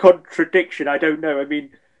there a contradiction? I don't know. I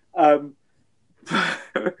mean, as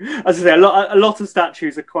I say, a lot of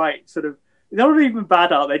statues are quite sort of, they're not even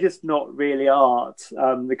bad art. They're just not really art.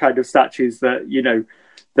 The kind of statues that, you know,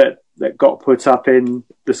 that got put up in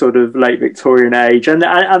the sort of late Victorian age, and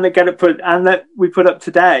that we put up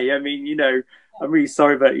today. I mean, you know, I'm really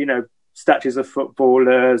sorry, but you know, statues of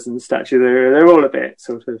footballers and statues, they're all a bit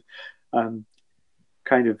sort of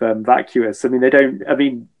kind of vacuous. I mean, they don't. I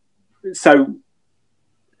mean, so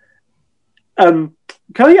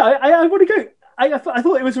Kelly, I want to go. I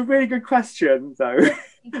thought it was a really good question, though.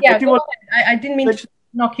 Yeah, I didn't mean to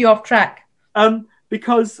knock you off track.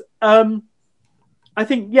 Because I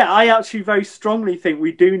think, yeah, I actually very strongly think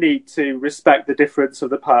we do need to respect the difference of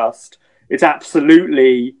the past. It's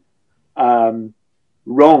absolutely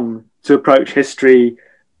wrong to approach history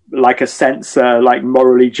like a censor, like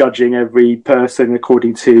morally judging every person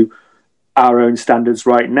according to our own standards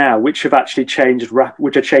right now, which have actually changed,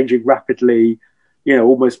 which are changing rapidly, you know,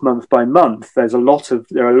 almost month by month. There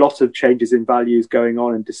are a lot of changes in values going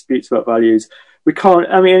on and disputes about values. We can't,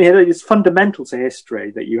 I mean, it's fundamental to history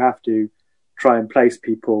that you have to try and place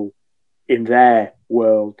people in their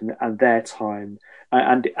world and their time.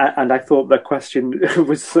 And I thought the question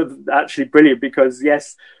was actually brilliant because,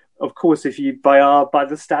 yes, of course, if you by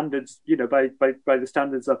the standards, you know, by the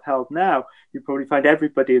standards upheld now, you probably find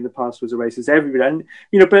everybody in the past was a racist. Everybody, and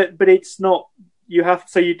you know, but it's not. You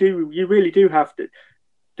really do have to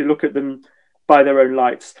look at them by their own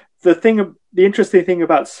lights. The interesting thing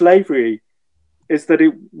about slavery is that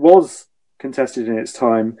it was contested in its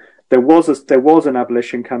time. There was an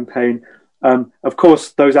abolition campaign. Of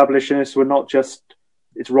course, those abolitionists were not just.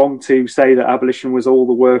 It's wrong to say that abolition was all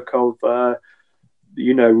the work of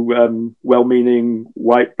well-meaning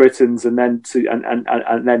white Britons, and then for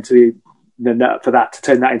that to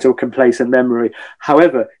turn that into a complacent memory.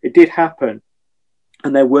 However, it did happen,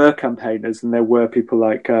 and there were campaigners, and there were people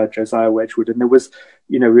like Josiah Wedgwood, and there was,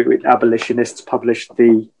 you know, abolitionists published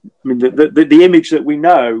the image that we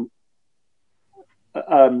know,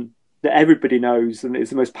 that everybody knows, and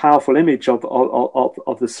it's the most powerful image of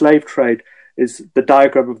the slave trade, is the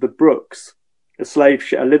diagram of the Brooks, a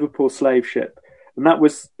Liverpool slave ship. And that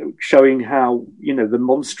was showing how, you know, the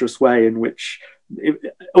monstrous way in which,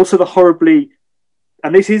 also the horribly,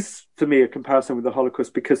 and this is for me a comparison with the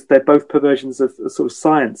Holocaust because they're both perversions of sort of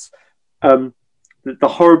science, the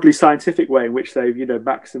horribly scientific way in which they've, you know,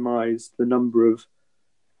 maximized the number of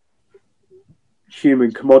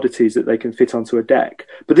human commodities that they can fit onto a deck.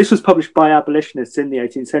 But this was published by abolitionists in the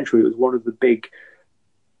 18th century. It was one of the big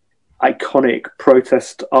iconic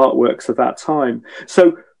protest artworks of that time.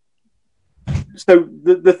 So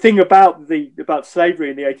the thing about slavery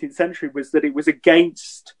in the 18th century was that it was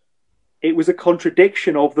a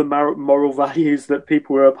contradiction of the moral values that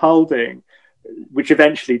people were upholding, which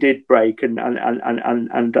eventually did break and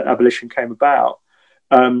abolition came about.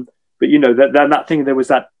 But you know, that thing, there was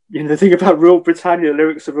that, you know, the thing about Rule Britannia, the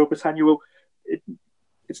lyrics of Rule Britannia. Well,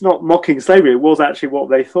 it's not mocking slavery. It was actually what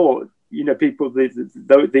they thought. You know, people,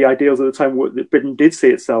 the ideals at the time were that Britain did see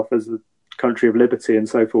itself as the country of liberty and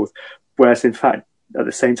so forth, whereas in fact at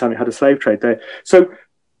the same time it had a slave trade there. So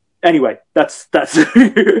anyway, that's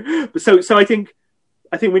so I think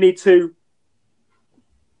we need to.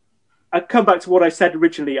 I come back to what I said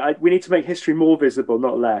originally. We need to make history more visible,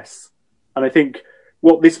 not less. And I think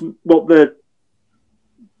what the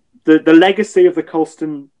legacy of the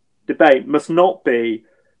Colston debate must not be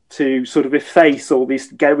to sort of efface all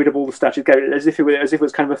these, get rid of all the statues, as if it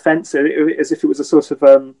was kind of offensive, as if it was a sort of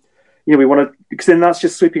you know, we want to, because then that's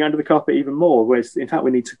just sweeping under the carpet even more. Whereas in fact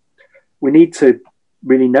we need to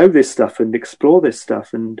really know this stuff and explore this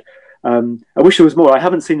stuff. And I wish there was more. I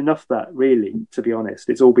haven't seen enough of that, really, to be honest.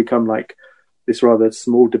 It's all become like this rather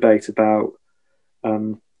small debate about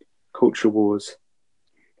culture wars.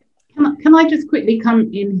 Can I just quickly come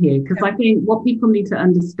in here? Because I think what people need to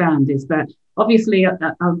understand is that obviously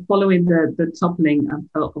following the toppling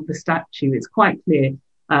of the statue, it's quite clear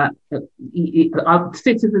our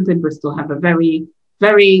citizens in Bristol have a very,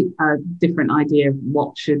 very different idea of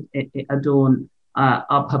what should adorn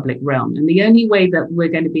our public realm. And the only way that we're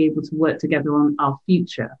going to be able to work together on our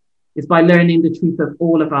future is by learning the truth of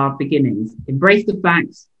all of our beginnings, embrace the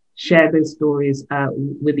facts, share those stories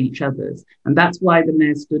with each others. And that's why the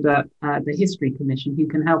Mayor stood up the History Commission, who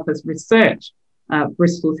can help us research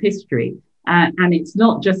Bristol's history. And it's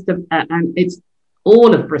not just, and it's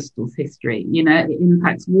all of Bristol's history. You know, it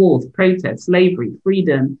impacts wars, protests, slavery,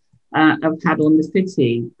 freedom have had on the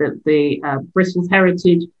city, that the Bristol's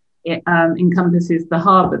heritage it encompasses the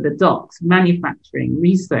harbour, the docks, manufacturing,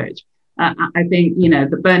 research. I think,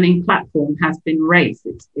 the burning platform has been race.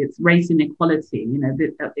 It's race inequality.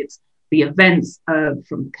 It's the events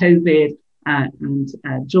from COVID and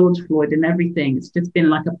George Floyd and everything. It's just been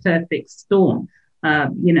like a perfect storm.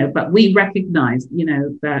 But we recognise,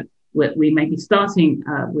 that we may be starting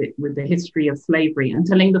with the history of slavery and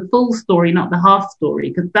telling the full story, not the half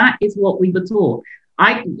story, because that is what we were taught.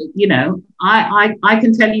 I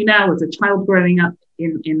can tell you now, as a child growing up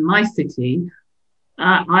in my city,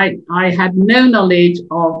 I had no knowledge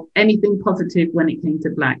of anything positive when it came to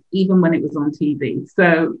Black, even when it was on TV.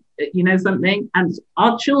 So, something, and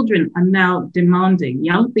our children are now demanding,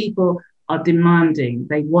 young people are demanding,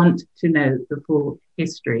 they want to know the full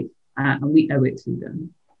history, and we owe it to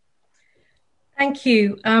them. Thank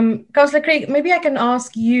you. Councillor Craig, maybe I can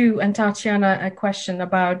ask you and Tatiana a question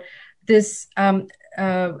about this, the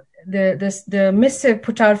missive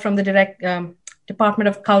put out from the Department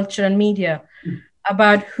of Culture and Media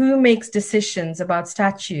about who makes decisions about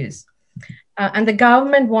statues. And the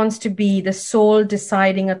government wants to be the sole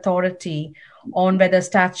deciding authority on whether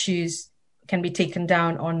statues can be taken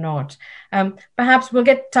down or not. Perhaps we'll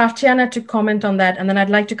get Tatiana to comment on that, and then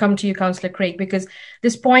I'd like to come to you, Councillor Craig, because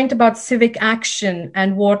this point about civic action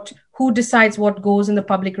and who decides what goes in the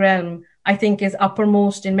public realm, I think, is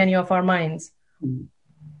uppermost in many of our minds.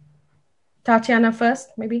 Tatiana first,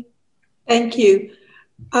 maybe. Thank you.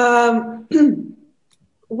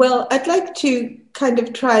 Well, I'd like to kind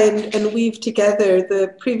of try and weave together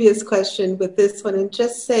the previous question with this one and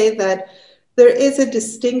just say that there is a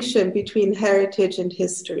distinction between heritage and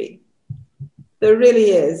history. There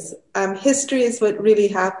really is. History is what really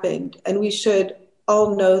happened, and we should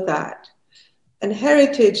all know that. And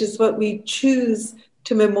heritage is what we choose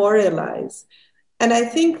to memorialize. And I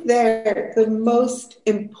think the most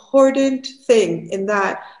important thing in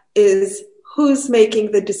that is who's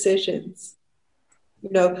making the decisions.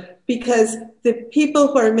 Because the people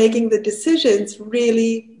who are making the decisions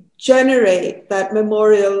really generate that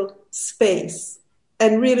memorial space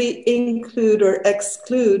and really include or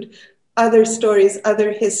exclude other stories,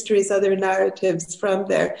 other histories, other narratives from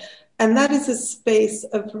there. And that is a space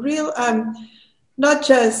of real, not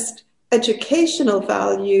just educational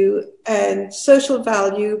value and social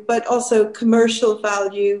value, but also commercial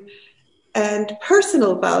value and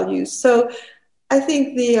personal value. So I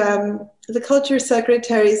think the Culture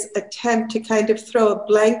Secretary's attempt to kind of throw a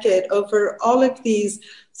blanket over all of these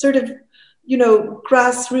sort of,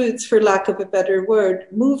 grassroots, for lack of a better word,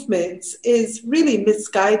 movements is really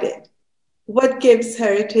misguided. What gives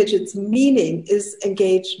heritage its meaning is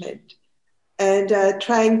engagement. And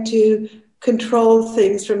trying to control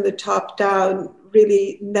things from the top down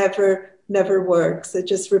really never works. It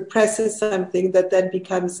just represses something that then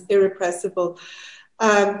becomes irrepressible.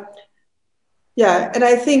 And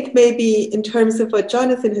I think maybe in terms of what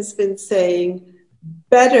Jonathan has been saying,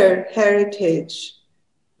 better heritage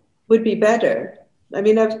would be better. I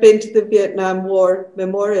mean, I've been to the Vietnam War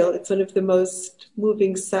Memorial. It's one of the most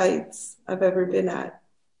moving sites I've ever been at.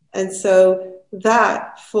 And so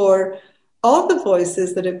that, for all the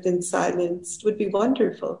voices that have been silenced, would be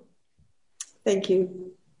wonderful. Thank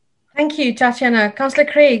you. Thank you, Tatiana. Councillor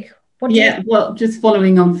Craig. Well, just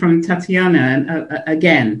following on from Tatiana,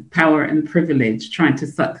 again, power and privilege, trying to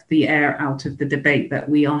suck the air out of the debate that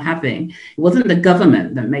we are having. It wasn't the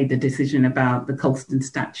government that made the decision about the Colston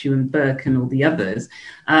statue and Burke and all the others.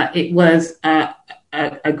 It was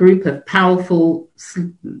a group of powerful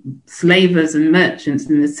slavers and merchants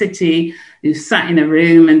in the city who sat in a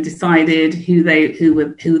room and decided who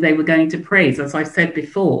they were going to praise. As I said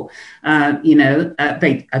before,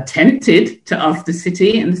 they attempted to ask the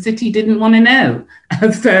city, and the city didn't want to know.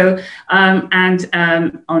 So,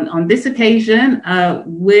 on this occasion,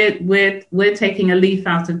 we're taking a leaf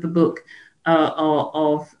out of the book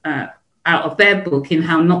out of their book in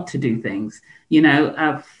how not to do things.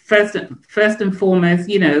 First and foremost,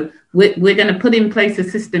 we're going to put in place a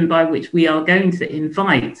system by which we are going to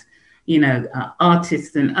invite,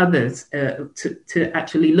 artists and others to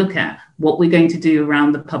actually look at what we're going to do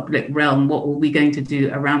around the public realm, what are we going to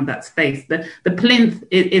do around that space. The plinth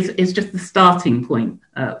is just the starting point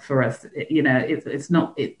for us.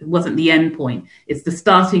 It wasn't the end point. It's the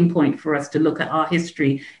starting point for us to look at our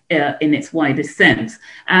history in its widest sense.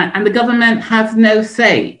 And the government has no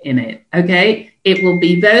say in it, okay? It will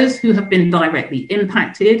be those who have been directly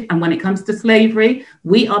impacted. And when it comes to slavery,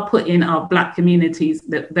 we are put in our Black communities,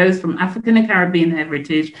 those from African and Caribbean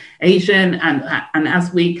heritage, Asian, and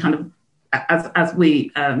as we kind of as we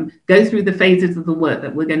go through the phases of the work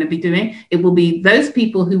that we're going to be doing, it will be those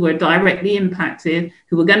people who were directly impacted,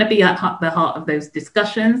 who are going to be at the heart of those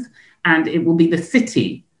discussions, and it will be the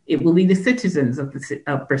city. It will be the citizens of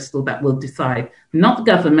Bristol that will decide, not the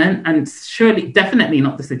government, and surely, definitely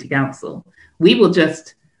not the city council. We will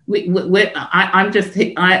just. We've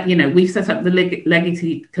set up the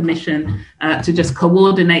Legacy Commission to just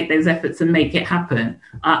coordinate those efforts and make it happen.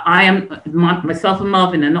 Myself and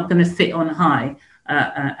Marvin are not going to sit on high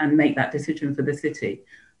and make that decision for the city.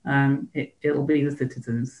 It'll be the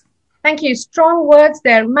citizens. Thank you. Strong words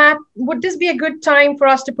there. Matt, would this be a good time for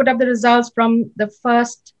us to put up the results from the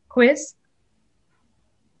first quiz?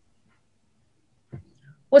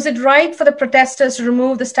 Was it right for the protesters to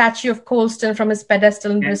remove the statue of Colston from his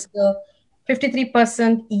pedestal in Bristol?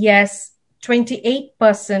 53% yes,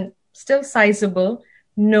 28% still sizable,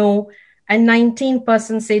 no, and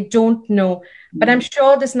 19% say don't know. But I'm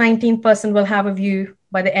sure this 19% will have a view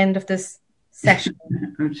by the end of this session.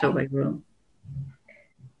 I'm sure they will.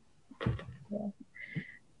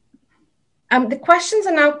 The questions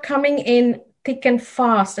are now coming in thick and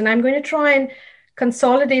fast, and I'm going to try and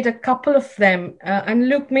consolidate a couple of them. And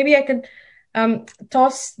Luke, maybe I could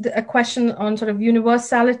toss a question on sort of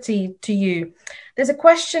universality to you. There's a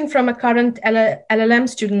question from a current LLM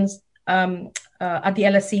student at the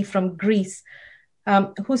LSE from Greece,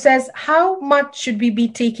 who says, how much should we be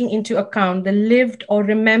taking into account the lived or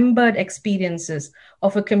remembered experiences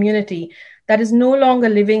of a community that is no longer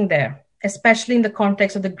living there, especially in the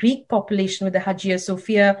context of the Greek population with the Hagia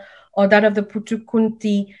Sophia, or that of the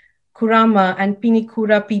Putukunti, Kurama and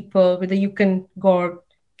Pinikura people with the Yukon Gorge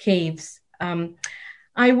caves?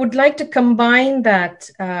 I would like to combine that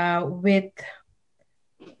with,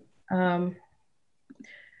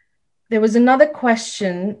 there was another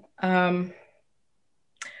question.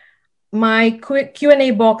 My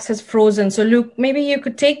Q&A box has frozen. So Luke, maybe you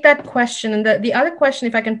could take that question. And the other question,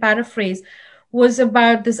 if I can paraphrase, was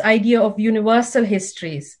about this idea of universal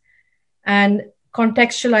histories and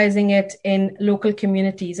contextualizing it in local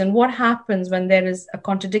communities, and what happens when there is a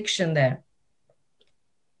contradiction there.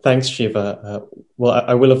 Thanks, Shiva. Well,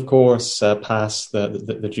 I will, of course, pass the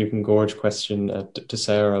Jukan Gorge question to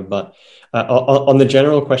Sarah, but on the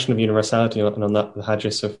general question of universality and on that the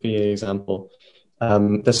Hagia Sophia example,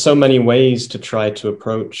 there's so many ways to try to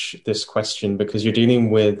approach this question, because you're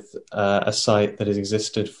dealing with a site that has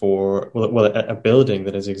existed for, a building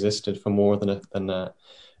that has existed for more than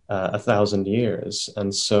 1,000 years.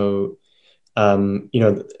 And so,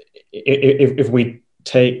 if we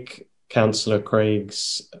take Councillor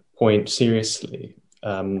Craig's point seriously,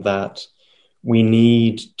 that we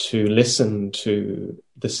need to listen to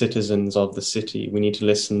the citizens of the city, we need to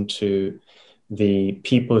listen to the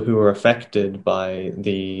people who are affected by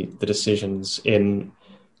the decisions in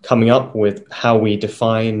coming up with how we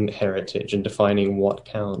define heritage and defining what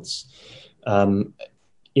counts.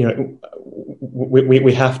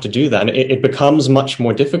 We have to do that. And it becomes much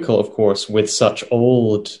more difficult, of course, with such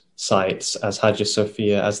old sites as Hagia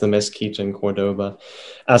Sophia, as the Mezquita in Cordoba,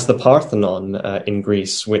 as the Parthenon in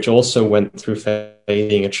Greece, which also went through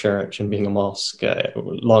being a church and being a mosque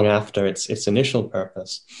long after its initial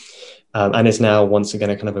purpose, and is now once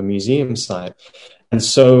again a kind of a museum site. And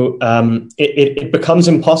so it becomes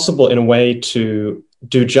impossible in a way to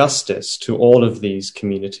do justice to all of these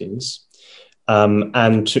communities.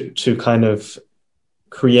 And to kind of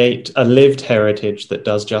create a lived heritage that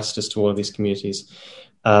does justice to all of these communities,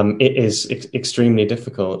 it is extremely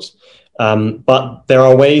difficult. But there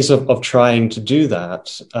are ways of trying to do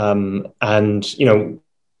that. And,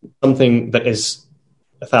 something that is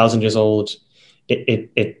 1,000 years old,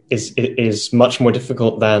 it is much more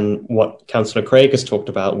difficult than what Councillor Craig has talked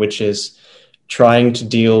about, which is trying to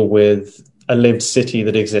deal with a lived city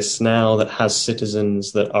that exists now, that has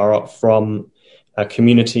citizens that are from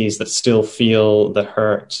communities that still feel the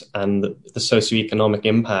hurt and the socioeconomic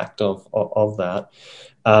impact of that.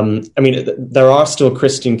 There are still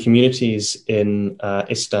Christian communities in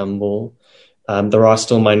Istanbul. There are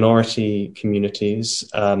still minority communities,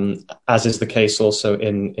 as is the case also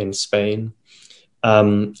in Spain,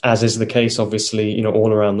 as is the case, obviously,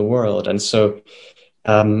 all around the world. And so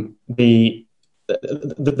the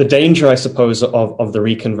danger, I suppose, of the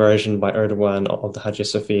reconversion by Erdogan of the Hagia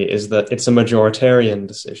Sophia is that it's a majoritarian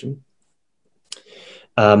decision.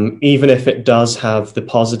 Even if it does have the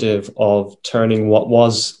positive of turning what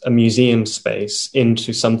was a museum space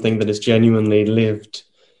into something that is genuinely lived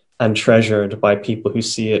and treasured by people who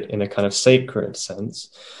see it in a kind of sacred sense.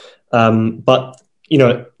 But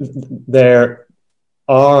there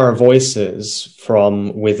are voices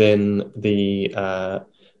from within the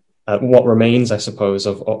what remains, I suppose,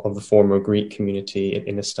 of the former Greek community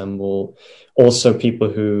in Istanbul. Also, people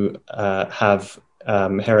who have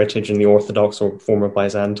heritage in the Orthodox or former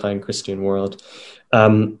Byzantine Christian world.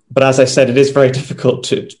 But as I said, it is very difficult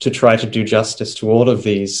to try to do justice to all of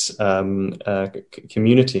these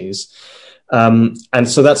communities. And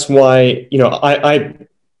so that's why, I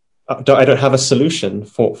don't have a solution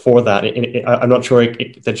for that. I'm not sure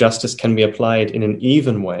the justice can be applied in an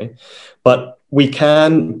even way, but we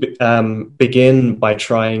can begin by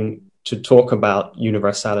trying to talk about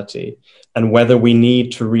universality and whether we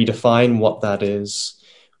need to redefine what that is,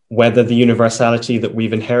 whether the universality that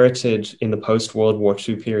we've inherited in the post-World War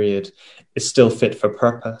II period is still fit for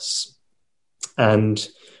purpose, and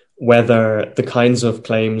whether the kinds of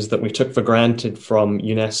claims that we took for granted from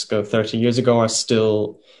UNESCO 30 years ago are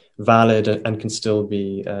still valid and can still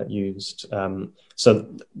be used. So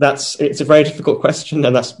it's a very difficult question,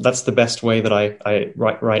 and that's the best way that I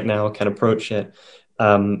right now can approach it.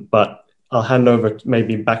 But I'll hand over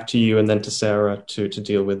maybe back to you and then to Sarah to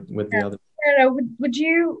deal with the other. Sarah, would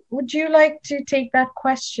you like to take that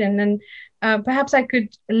question, and perhaps I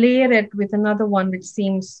could layer it with another one which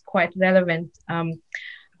seems quite relevant.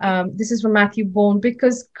 This is from Matthew Bourne.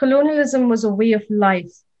 Because colonialism was a way of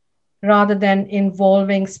life rather than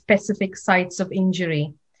involving specific sites of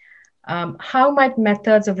injury, how might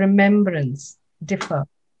methods of remembrance differ?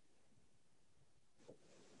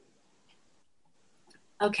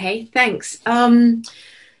 Okay, thanks. In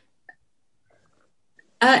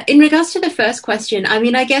regards to the first question, I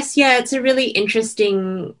mean, I guess, it's a really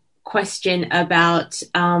interesting question about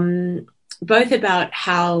both about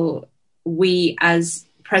how we as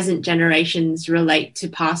present generations relate to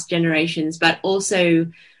past generations, but also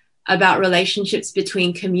about relationships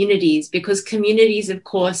between communities, because communities, of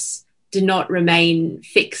course, do not remain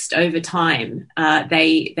fixed over time.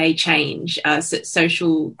 They change.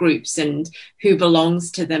 Social groups and who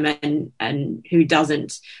belongs to them and who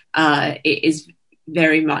doesn't is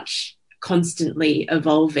very much constantly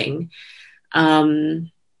evolving.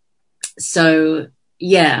 And I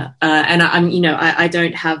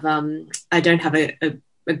don't have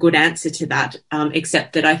a good answer to that,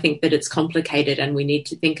 except that I think that it's complicated and we need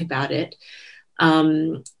to think about it.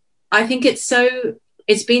 I think it's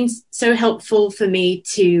been so helpful for me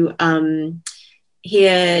to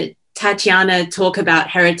hear Tatiana talk about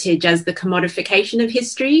heritage as the commodification of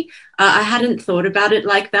history. I hadn't thought about it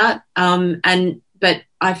like that, but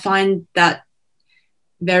I find that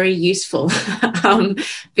very useful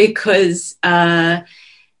because thinking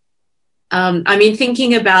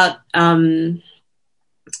about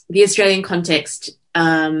the Australian context,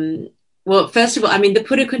 well, first of all, the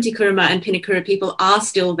Purukunti Kuruma and Pinakura people are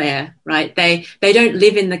still there, right? They don't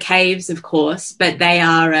live in the caves, of course, but they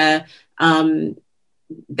are here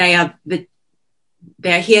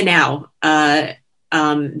now.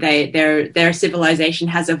 Their civilization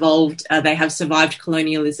has evolved. They have survived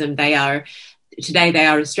colonialism. Today they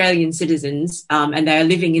are Australian citizens, and they are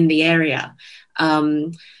living in the area.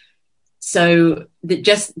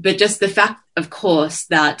 Just the fact, of course,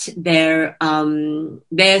 that their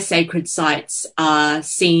sacred sites are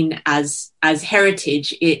seen as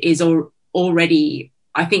heritage is already,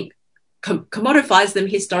 I think, commodifies them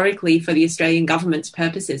historically for the Australian government's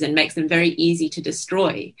purposes and makes them very easy to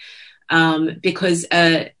destroy. Because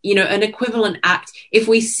an equivalent act, if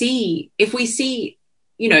we see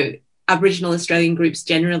Aboriginal Australian groups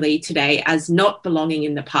generally today as not belonging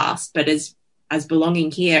in the past, but as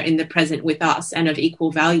belonging here in the present with us and of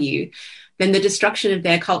equal value, then the destruction of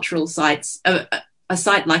their cultural sites, a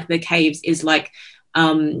site like the caves, is like,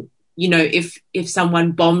 if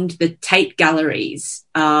someone bombed the Tate galleries,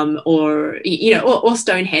 or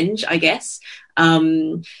Stonehenge, I guess,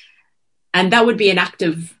 and that would be an act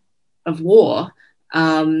of war,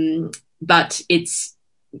 but it's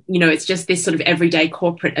just this sort of everyday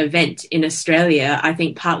corporate event in Australia, I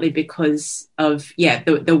think partly because of,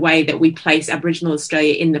 the way that we place Aboriginal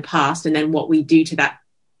Australia in the past and then what we do to that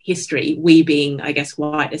history, we being, I guess,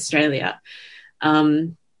 white Australia.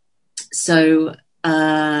 That's,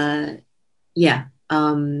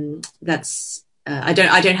 I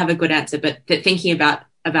don't have a good answer, but thinking about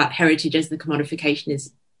heritage as the commodification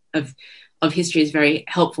of history is very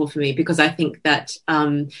helpful for me, because I think that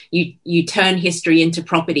you turn history into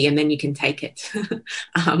property and then you can take it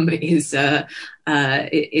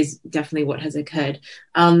is definitely what has occurred.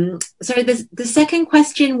 So the second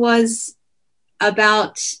question was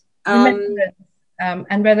about and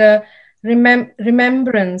whether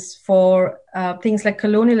remembrance for things like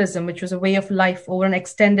colonialism, which was a way of life over an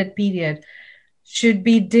extended period, should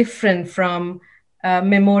be different from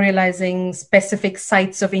memorializing specific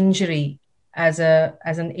sites of injury as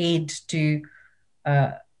an aid to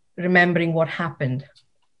remembering what happened?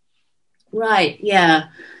 Right. Yeah.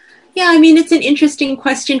 Yeah, I mean, it's an interesting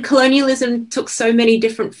question. Colonialism took so many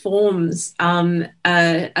different forms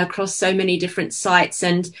across so many different sites.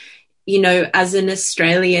 And, you know, as an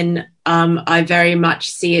Australian, I very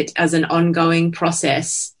much see it as an ongoing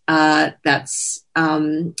process that's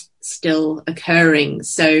still occurring.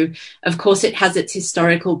 So, of course, it has its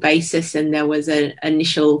historical basis, and there was an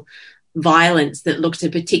initial violence that looked a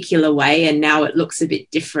particular way, and now it looks a bit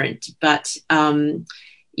different. But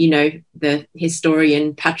you know, the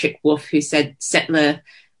historian Patrick Wolf, who said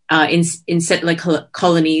in settler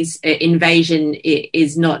colonies, invasion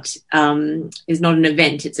is not an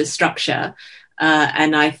event; it's a structure,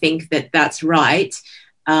 and I think that that's right.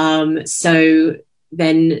 So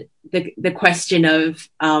then the question of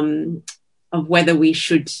whether we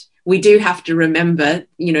do have to remember,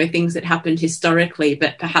 you know, things that happened historically,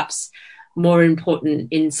 but perhaps more important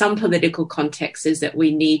in some political contexts is that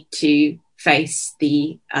we need to face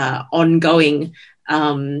the ongoing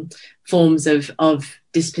forms of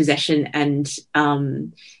dispossession and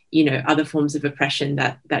you know, other forms of oppression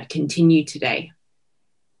that continue today.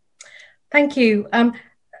 Thank you,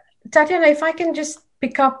 Tatiana. If I can just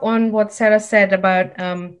pick up on what Sarah said about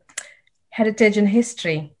heritage and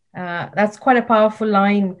history, that's quite a powerful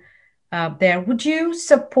line there. Would you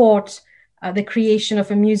support the creation of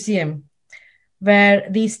a museum where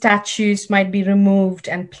these statues might be removed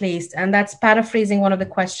and placed? And that's paraphrasing one of the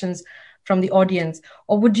questions from the audience.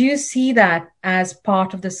 Or would you see that as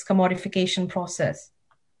part of this commodification process?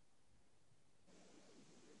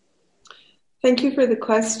 Thank you for the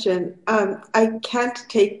question. I can't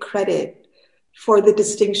take credit for the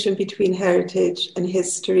distinction between heritage and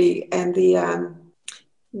history and the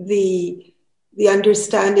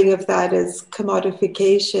understanding of that as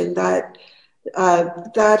commodification.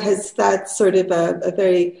 That's sort of a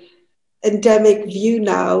very endemic view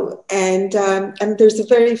now, and there's a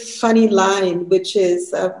very funny line, which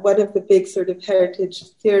is one of the big sort of heritage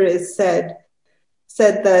theorists said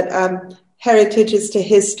that heritage is to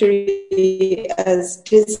history as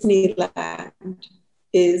Disneyland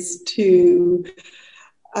is to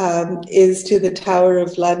the Tower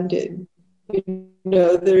of London. You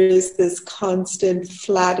know, there is this constant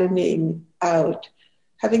flattening out.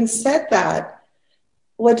 Having said that,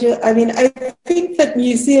 I think that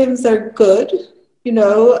museums are good. You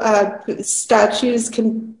know,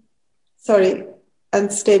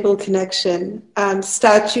 unstable connection.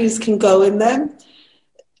 Statues can go in them.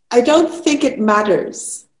 I don't think it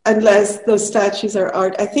matters unless those statues are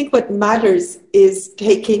art. I think what matters is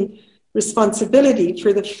taking responsibility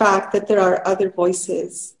for the fact that there are other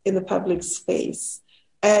voices in the public space.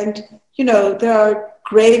 And, you know, there are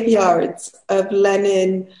graveyards of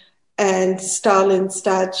Lenin and Stalin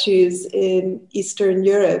statues in Eastern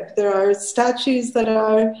Europe. There are statues that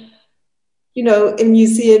are, you know, in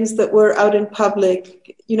museums that were out in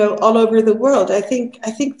public, you know, all over the world. I think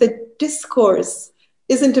the discourse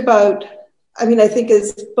isn't about, I think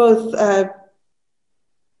as both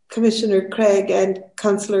Commissioner Craig and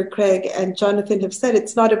Councillor Craig and Jonathan have said,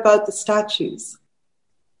 it's not about the statues.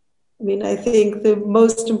 I think the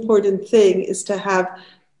most important thing is to have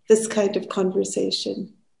this kind of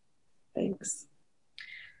conversation. Thanks.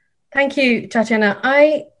 Thank you, Tatiana.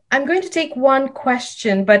 I'm going to take one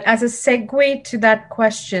question, but as a segue to that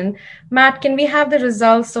question, Matt, can we have the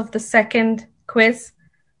results of the second quiz?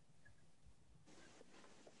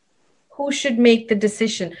 Who should make the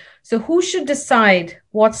decision? So who should decide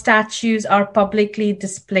what statues are publicly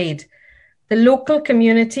displayed? The local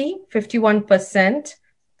community, 51%.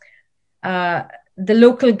 The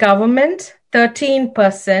local government,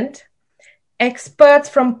 13%. Experts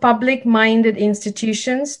from public-minded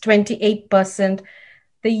institutions, 28%.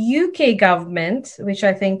 The UK government, which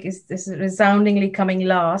I think is resoundingly coming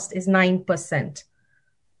last, is 9%.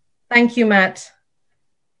 Thank you, Matt.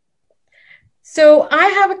 So I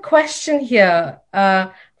have a question here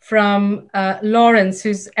from Lawrence,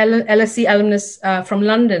 who's LSE alumnus from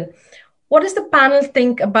London. What does the panel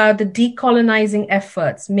think about the decolonizing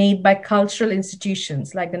efforts made by cultural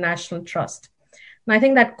institutions like the National Trust? And I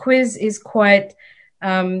think that quiz is quite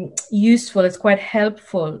useful. It's quite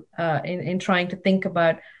helpful in trying to think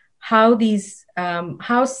about how these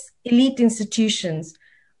how elite institutions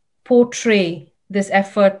portray this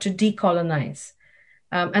effort to decolonize.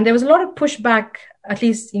 And there was a lot of pushback, at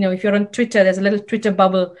least, if you're on Twitter, there's a little Twitter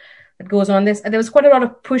bubble that goes on this. And there was quite a lot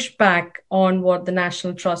of pushback on what the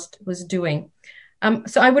National Trust was doing.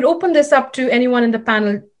 So I would open this up to anyone in the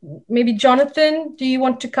panel. Maybe Jonathan, do you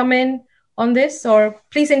want to come in on this? Or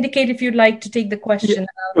please indicate if you'd like to take the question.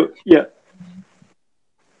 Yeah.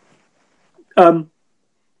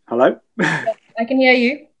 Hello? I can hear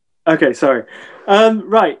you. Okay, sorry.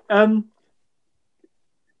 Right. I'd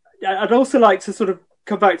also like to sort of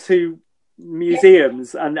come back to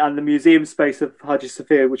museums and the museum space of Hagia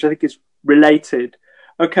Sophia, which I think is related.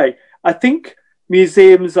 Okay, I think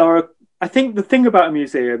museums are. I think the thing about a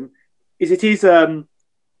museum is it is a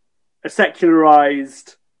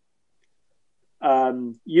secularized,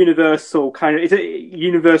 universal kind of. It's a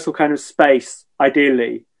universal kind of space,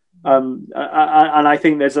 ideally, and I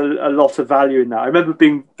think there's a lot of value in that. I remember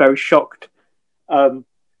being very shocked in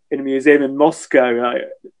a museum in Moscow a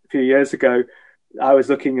few years ago. I was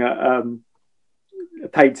looking at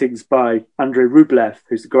paintings by Andrei Rublev,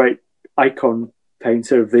 who's a great icon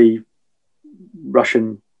painter of the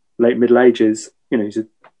Russian late Middle Ages. You know, he's a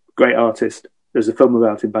great artist. There's a film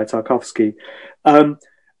about him by Tarkovsky, and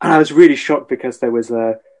I was really shocked because there was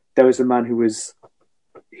a man who was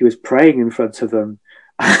praying in front of them.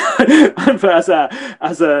 And as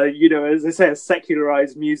a you know, as I say, a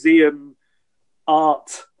secularized museum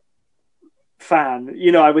art fan,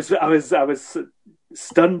 you know, I was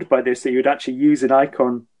stunned by this, that you'd actually use an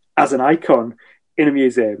icon as an icon in a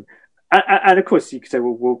museum. And of course, you could say,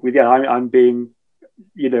 well yeah, I'm being,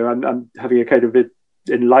 you know, I'm having a kind of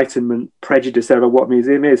enlightenment prejudice over what a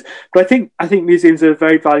museum is. But I think museums are a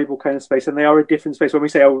very valuable kind of space, and they are a different space. When we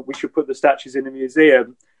say, oh, we should put the statues in a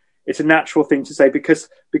museum, it's a natural thing to say because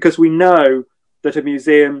we know that a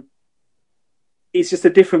museum is just a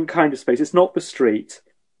different kind of space. It's not the street.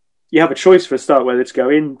 You have a choice for a start whether to go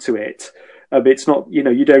into it. It's not, you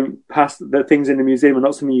know, you don't pass the things in the museum are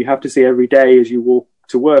not something you have to see every day as you walk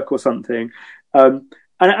to work or something. And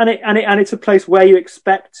it's a place where you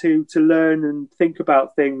expect to learn and think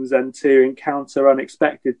about things and to encounter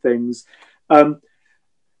unexpected things.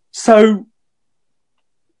 So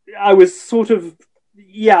I was sort of,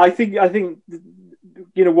 yeah, I think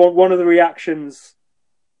you know, one of the reactions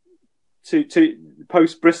to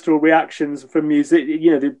post Bristol reactions from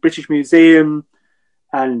you know, the British Museum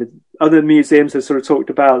and other museums have sort of talked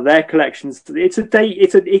about their collections. It's a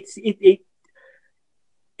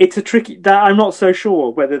tricky that I'm not so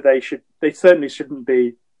sure whether they certainly shouldn't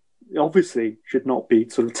be, obviously should not be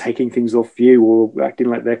sort of taking things off view or acting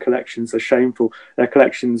like their collections are shameful. Their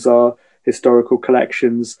collections are historical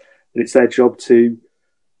collections, and it's their job to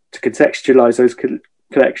contextualize those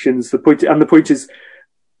collections. The point is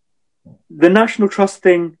the National Trust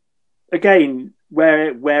thing again.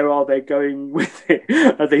 Where are they going with it?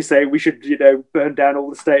 Are they saying we should, you know, burn down all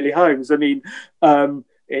the stately homes? I mean,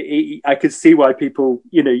 I could see why people,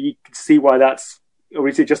 you know, you could see why that's, or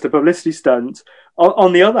is it just a publicity stunt?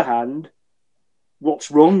 On the other hand,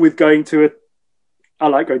 what's wrong with going to I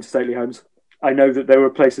like going to stately homes. I know that there were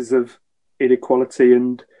places of inequality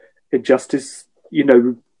and injustice. You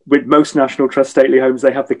know, with most National Trust stately homes,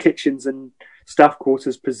 they have the kitchens and staff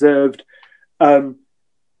quarters preserved. So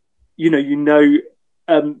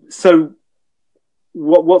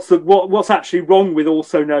what's actually wrong with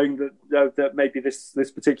also knowing that maybe this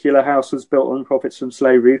particular house was built on profits from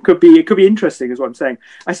slavery? It could be interesting, is what I'm saying.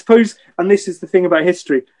 I suppose, and this is the thing about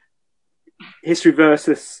history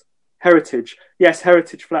versus heritage. Yes,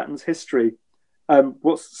 heritage flattens history.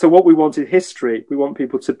 What we want in history, we want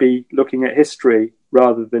people to be looking at history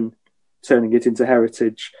rather than turning it into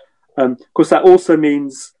heritage. Of course, that also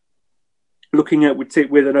means looking at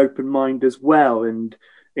with an open mind as well and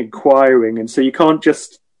inquiring. And so you can't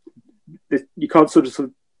sort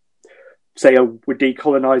of say, oh, we're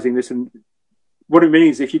decolonizing this. And what it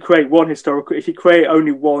means, if you create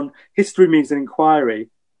only one, history means an inquiry.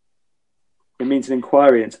 It means an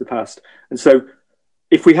inquiry into the past. And so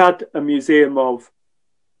if we had a museum of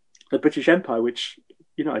the British Empire, which,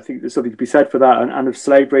 you know, I think there's something to be said for that, and of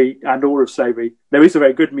slavery and all of slavery. There is a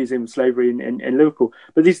very good museum of slavery in Liverpool,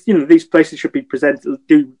 but these places should be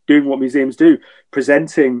doing what museums do,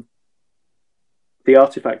 presenting the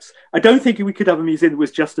artifacts. I don't think we could have a museum that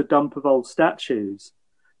was just a dump of old statues,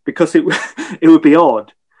 because it would be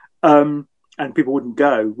odd, and people wouldn't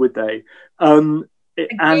go, would they? And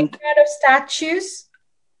graveyard of statues.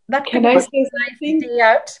 That can I say something?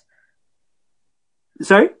 Out.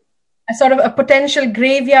 Sorry. A sort of a potential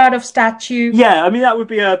graveyard of statue. Yeah, I mean, that would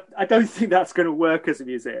be I don't think that's going to work as a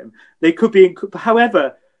museum. They could be,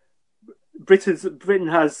 however, Britain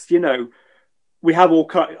has, you know, we have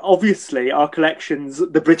obviously our collections,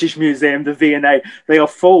 the British Museum, the V&A, they are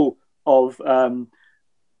full of the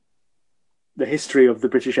history of the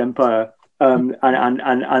British Empire, and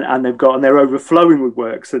they're overflowing with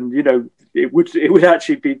works, and, you know, it would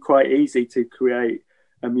actually be quite easy to create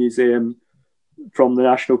a museum from the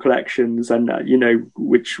national collections, and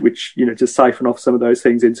which to siphon off some of those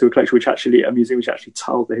things into a collection which actually a museum which actually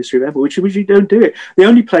told the history of Empire, which you don't do it. The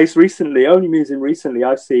only museum recently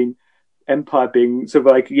I've seen Empire being sort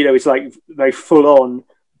of like it's like very full on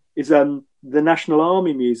is the National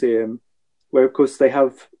Army Museum, where of course they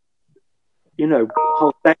have a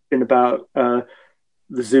whole section about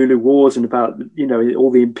the Zulu Wars and about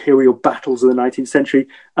all the imperial battles of the 19th century,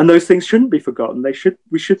 and those things shouldn't be forgotten.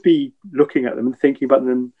 We should be looking at them and thinking about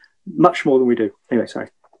them much more than we do. Anyway, sorry.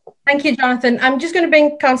 Thank you, Jonathan. I'm just going to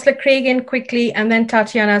bring Councillor Craig in quickly, and then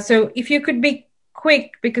Tatiana. So if you could be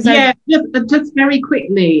quick, because just very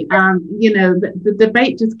quickly. The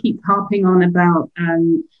debate just keeps harping on about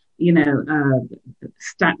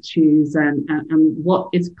statues and what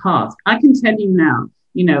is past. I can tell you now.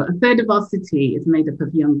 A third of our city is made up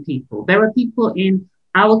of young people. There are people in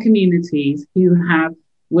our communities who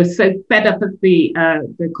were so fed up of the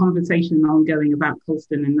conversation ongoing about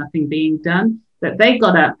Colston and nothing being done that they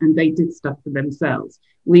got up and they did stuff for themselves.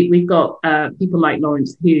 We've got people like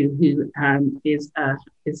Lawrence who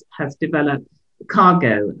has developed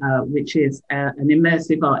Cargo, which is an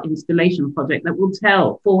immersive art installation project that will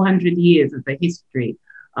tell 400 years of the history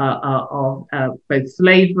of both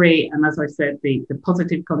slavery and, as I said, the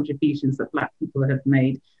positive contributions that Black people have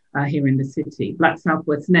made here in the city. Black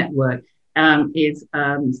Southwest Network is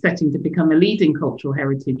setting to become a leading cultural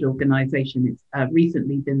heritage organisation. It's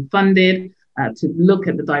recently been funded to look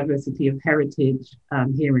at the diversity of heritage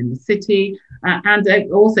here in the city, and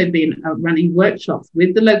they've also been running workshops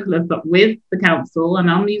with the with the council and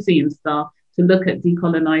our museum staff to look at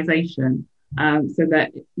decolonisation, so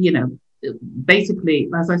that basically,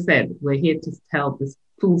 as I said, we're here to tell this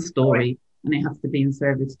full story, and it has to be in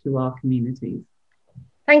service to our communities.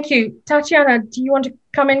 Thank you. Tatiana, do you want to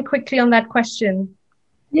come in quickly on that question?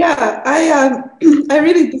 Yeah, I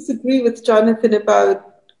really disagree with Jonathan about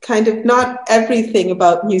kind of not everything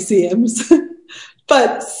about museums,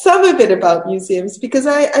 but some of it about museums, because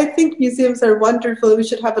I think museums are wonderful. We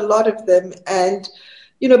should have a lot of them. And,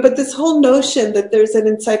 but this whole notion that there's an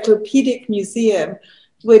encyclopedic museum,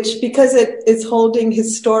 which, because it is holding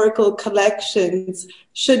historical collections,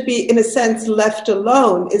 should be, in a sense, left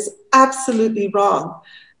alone, is absolutely wrong.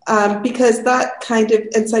 Because that kind of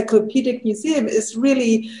encyclopedic museum is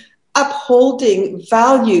really upholding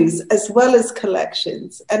values as well as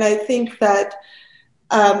collections. And I think that,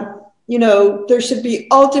 there should be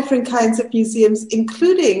all different kinds of museums,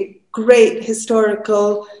 including great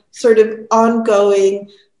historical sort of ongoing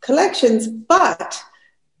collections. But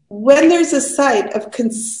when there's a site of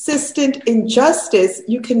consistent injustice,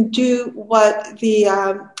 you can do what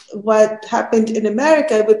happened in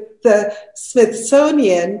America with the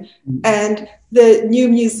Smithsonian and the new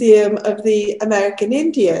Museum of the American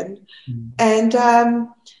Indian, and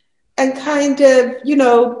kind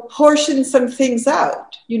of, portion some things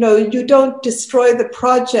out. You don't destroy the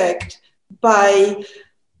project by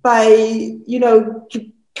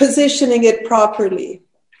positioning it properly.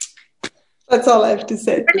 That's all I have to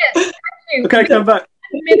say. Thank you. Okay, come back.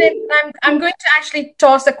 I'm going to actually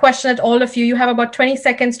toss a question at all of you. You have about 20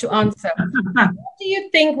 seconds to answer. What do you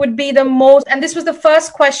think would be the most, and this was the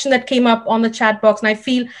first question that came up on the chat box, and I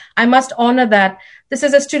feel I must honor that. This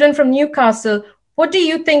is a student from Newcastle. What do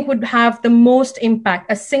you think would have the most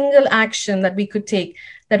impact, a single action that we could take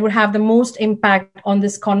that would have the most impact on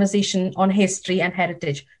this conversation on history and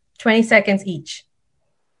heritage? 20 seconds each.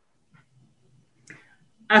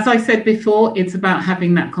 As I said before, it's about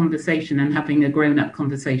having that conversation and having a grown-up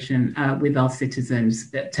conversation with our citizens,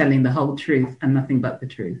 telling the whole truth and nothing but the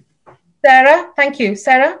truth. Sarah, thank you.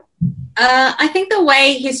 Sarah? I think the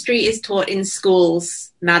way history is taught in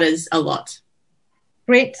schools matters a lot.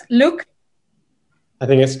 Great. Luke? I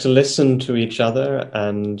think it's to listen to each other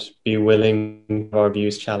and be willing to have our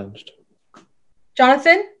views challenged.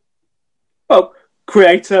 Jonathan? Well,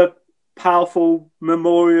 create a powerful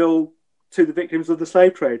memorial to the victims of the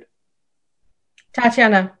slave trade.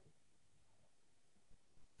 Tatiana?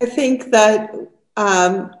 I think that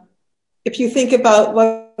if you think about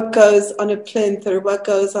what goes on a plinth or what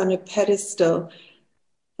goes on a pedestal,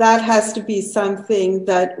 that has to be something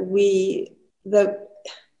that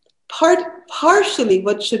partially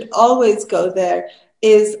what should always go there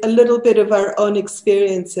is a little bit of our own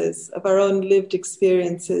experiences, of our own lived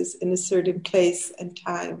experiences in a certain place and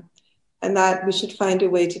time. And that we should find a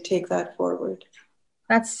way to take that forward.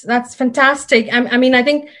 That's fantastic. I mean, I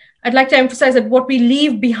think I'd like to emphasize that what we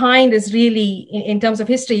leave behind is really, in terms of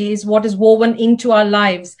history, is what is woven into our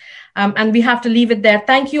lives. And we have to leave it there.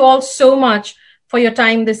 Thank you all so much for your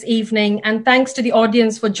time this evening. And thanks to the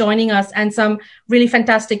audience for joining us and some really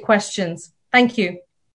fantastic questions. Thank you.